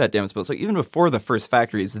 1792 that dam was built. So even before the first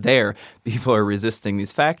factory is there, people are resisting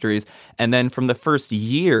these factories. And then from the first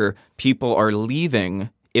year, people are leaving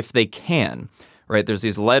if they can. Right, there's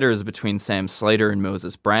these letters between Sam Slater and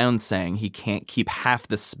Moses Brown saying he can't keep half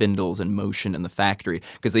the spindles in motion in the factory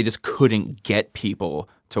because they just couldn't get people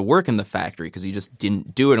to work in the factory because you just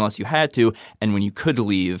didn't do it unless you had to. And when you could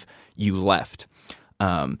leave, you left.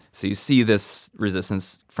 So you see this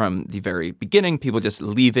resistance from the very beginning, people just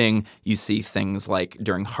leaving. You see things like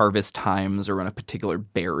during harvest times or when a particular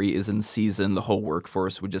berry is in season, the whole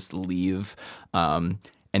workforce would just leave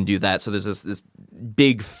and do that. So there's this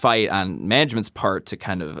big fight on management's part to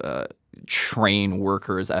kind of train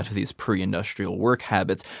workers out of these pre-industrial work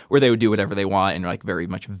habits where they would do whatever they want and like very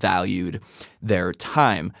much valued their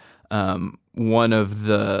time. One of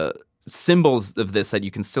the symbols of this that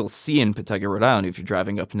you can still see in Pawtucket, Rhode Island, if you're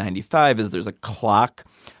driving up 95, is there's a clock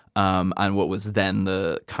on what was then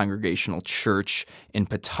the Congregational Church in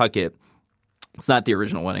Pawtucket. It's not the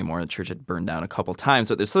original one anymore. The church had burned down a couple times.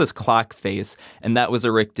 So there's still this clock face, and that was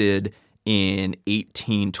erected in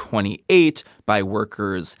 1828 by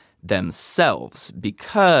workers themselves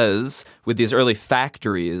because with these early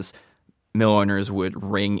factories, mill owners would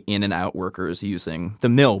ring in and out workers using the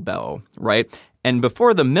mill bell, right? And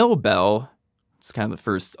before the mill bell, it's kind of the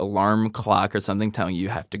first alarm clock or something telling you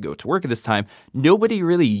have to go to work at this time. Nobody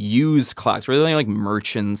really used clocks. Really only like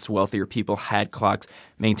merchants, wealthier people had clocks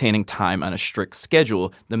maintaining time on a strict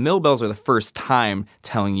schedule. The mill bells are the first time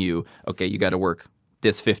telling you, okay, you got to work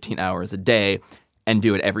this 15 hours a day and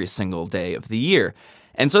do it every single day of the year.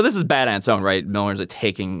 And so this is bad on its own, right? Millers are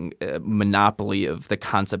taking a monopoly of the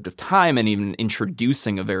concept of time and even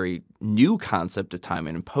introducing a very new concept of time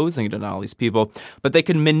and imposing it on all these people. But they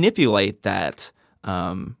can manipulate that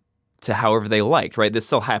to however they liked, right? This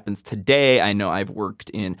still happens today. I know I've worked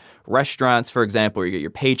in restaurants, for example, where you get your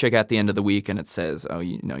paycheck at the end of the week and it says, oh,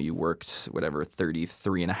 you worked whatever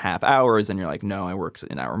 33 and a half hours. And you're like, no, I worked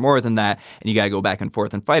an hour more than that. And you got to go back and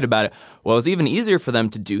forth and fight about it. Well, it's even easier for them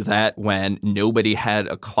to do that when nobody had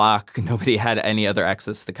a clock, nobody had any other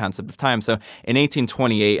access to the concept of time. So in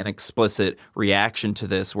 1828, an explicit reaction to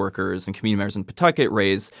this, workers and community members in Pawtucket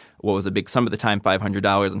raised what was a big sum at the time,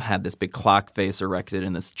 $500, and had this big clock face erected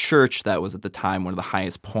in this church that was at the time one of the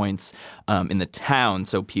highest points in the town,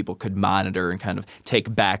 so people could monitor and kind of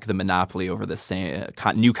take back the monopoly over this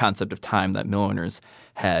new concept of time that mill owners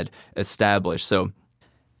had established. So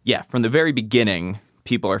yeah, from the very beginning,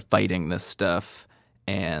 people are fighting this stuff,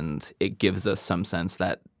 and it gives us some sense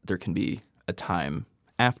that there can be a time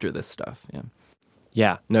after this stuff. Yeah.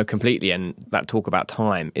 Yeah, no, completely. And that talk about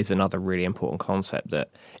time is another really important concept that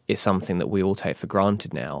is something that we all take for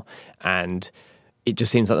granted now. And it just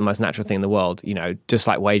seems like the most natural thing in the world, just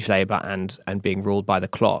like wage labor and being ruled by the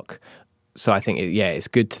clock. So I think, it's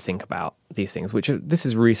good to think about these things, this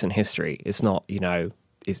is recent history. It's not,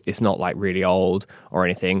 it's not like really old or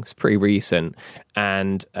anything. It's pretty recent.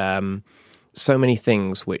 And so many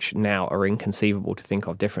things which now are inconceivable to think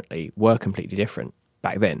of differently were completely different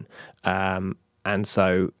back then. And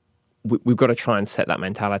so we've got to try and set that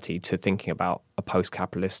mentality to thinking about a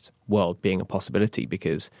post-capitalist world being a possibility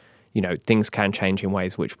because, things can change in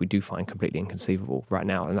ways which we do find completely inconceivable right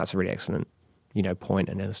now. And that's a really excellent, point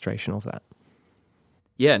and illustration of that.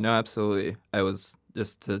 Yeah, no, absolutely. I was,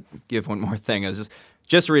 just to give one more thing, I was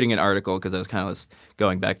just reading an article because I was kind of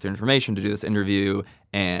going back through information to do this interview,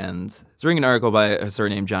 and I was reading an article by a sir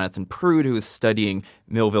named Jonathan Prude who was studying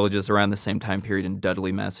mill villages around the same time period in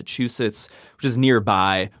Dudley, Massachusetts, which is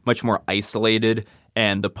nearby, much more isolated.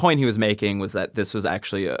 And the point he was making was that this was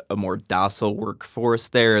actually a more docile workforce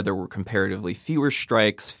there. There were comparatively fewer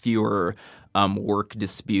strikes, fewer work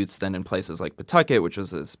disputes than in places like Pawtucket, which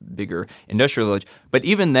was this bigger industrial village. But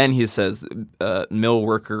even then, he says, mill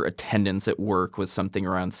worker attendance at work was something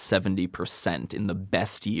around 70% in the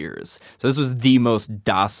best years. So this was the most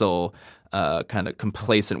docile, kind of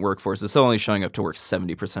complacent workforce. It's still only showing up to work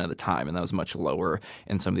 70% of the time, and that was much lower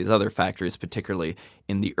in some of these other factories, particularly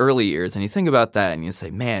in the early years. And you think about that and you say,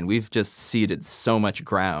 man, we've just ceded so much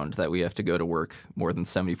ground that we have to go to work more than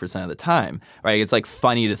 70% of the time, right? It's like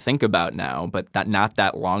funny to think about now, but not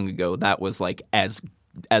that long ago, that was like as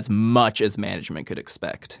much as management could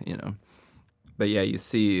expect, But yeah, you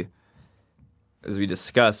see, as we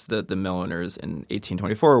discussed, the mill owners in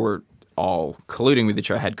 1824 were all colluding with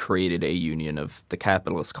each other, had created a union of the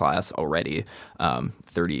capitalist class already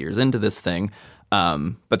 30 years into this thing.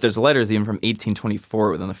 But there's letters even from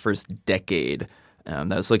 1824 within the first decade that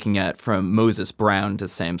was looking at from Moses Brown to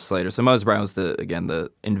Sam Slater. So Moses Brown was the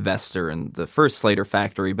investor in the first Slater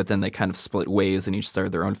factory, but then they kind of split ways and each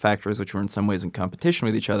started their own factories, which were in some ways in competition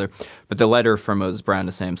with each other. But the letter from Moses Brown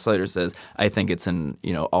to Sam Slater says, I think it's in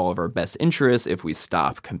all of our best interests if we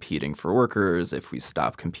stop competing for workers, if we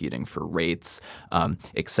stop competing for rates,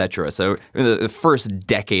 etc. So the first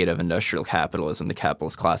decade of industrial capitalism, the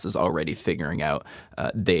capitalist class is already figuring out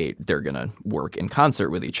they're going to work in concert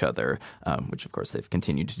with each other, which of course they've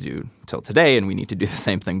continued to do till today, and we need to do the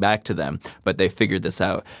same thing back to them. But they figured this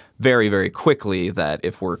out very, very quickly that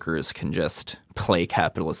if workers can just play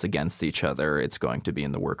capitalists against each other, it's going to be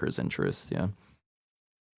in the workers' interest. Yeah.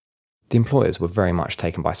 The employers were very much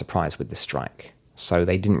taken by surprise with this strike, so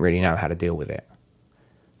they didn't really know how to deal with it.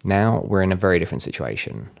 Now we're in a very different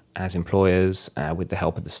situation, as employers, with the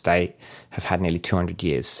help of the state, have had nearly 200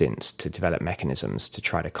 years since to develop mechanisms to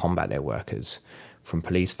try to combat their workers, from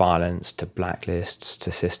police violence to blacklists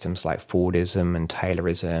to systems like Fordism and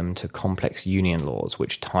Taylorism to complex union laws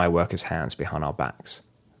which tie workers' hands behind our backs.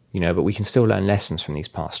 But we can still learn lessons from these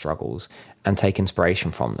past struggles and take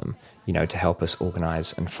inspiration from them, to help us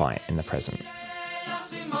organise and fight in the present.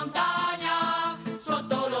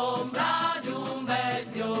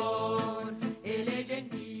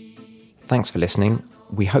 Thanks for listening.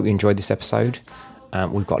 We hope you enjoyed this episode.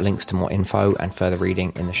 We've got links to more info and further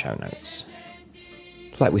reading in the show notes.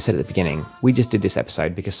 Like we said at the beginning, we just did this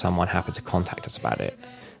episode because someone happened to contact us about it.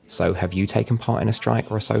 So have you taken part in a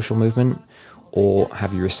strike or a social movement? Or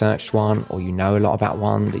have you researched one, or you know a lot about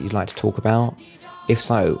one that you'd like to talk about? If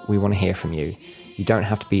so, we want to hear from you. You don't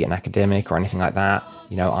have to be an academic or anything like that.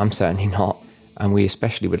 I'm certainly not. And we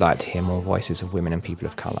especially would like to hear more voices of women and people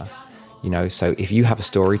of colour. So if you have a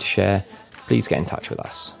story to share, please get in touch with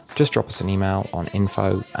us. Just drop us an email on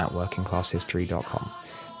info@workingclasshistory.com.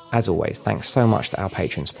 As always, thanks so much to our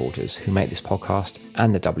Patreon supporters who make this podcast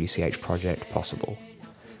and the WCH project possible.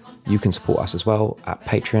 You can support us as well at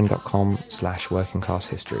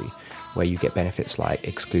patreon.com/workingclasshistory, where you get benefits like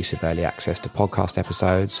exclusive early access to podcast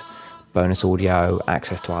episodes, bonus audio,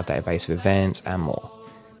 access to our database of events, and more.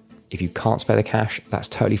 If you can't spare the cash, that's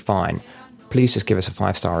totally fine. Please just give us a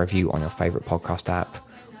 5-star review on your favourite podcast app,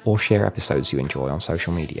 or share episodes you enjoy on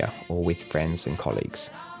social media or with friends and colleagues.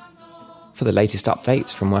 For the latest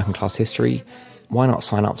updates from Working Class History, why not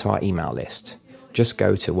sign up to our email list? Just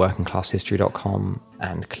go to workingclasshistory.com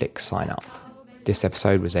and click sign up. This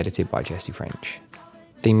episode was edited by Jesse French.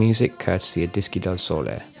 Theme music courtesy of Dischi del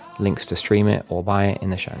Sole. Links to stream it or buy it in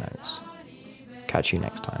the show notes. Catch you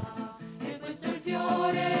next time.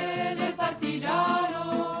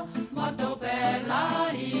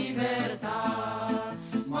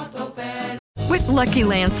 With Lucky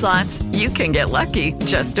Land Slots, you can get lucky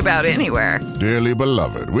just about anywhere. Dearly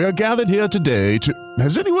beloved, we are gathered here today to...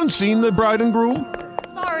 Has anyone seen the bride and groom?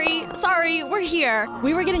 Sorry, we're here.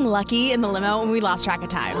 We were getting lucky in the limo and we lost track of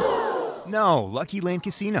time. No, Lucky Land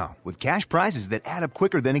Casino, with cash prizes that add up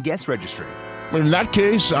quicker than a guest registry. In that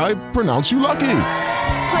case, I pronounce you lucky.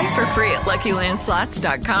 Play for free at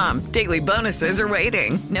LuckyLandSlots.com. Daily bonuses are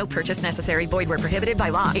waiting. No purchase necessary. Void where prohibited by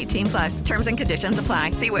law. 18+. Terms and conditions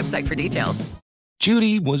apply. See website for details.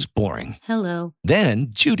 Judy was boring. Hello. Then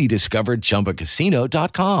Judy discovered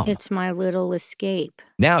ChumbaCasino.com. It's my little escape.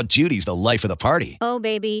 Now Judy's the life of the party. Oh,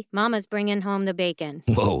 baby, mama's bringing home the bacon.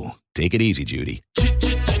 Whoa, take it easy, Judy.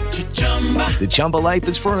 The Chumba life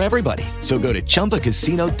is for everybody. So go to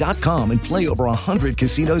ChumbaCasino.com and play over 100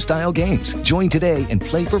 casino-style games. Join today and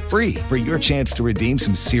play for free for your chance to redeem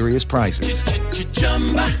some serious prizes.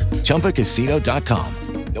 ChumbaCasino.com.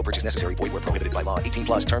 No purchase necessary. Void where prohibited by law.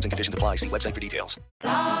 18+. Terms and conditions apply. See website for details.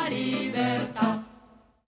 La libertà.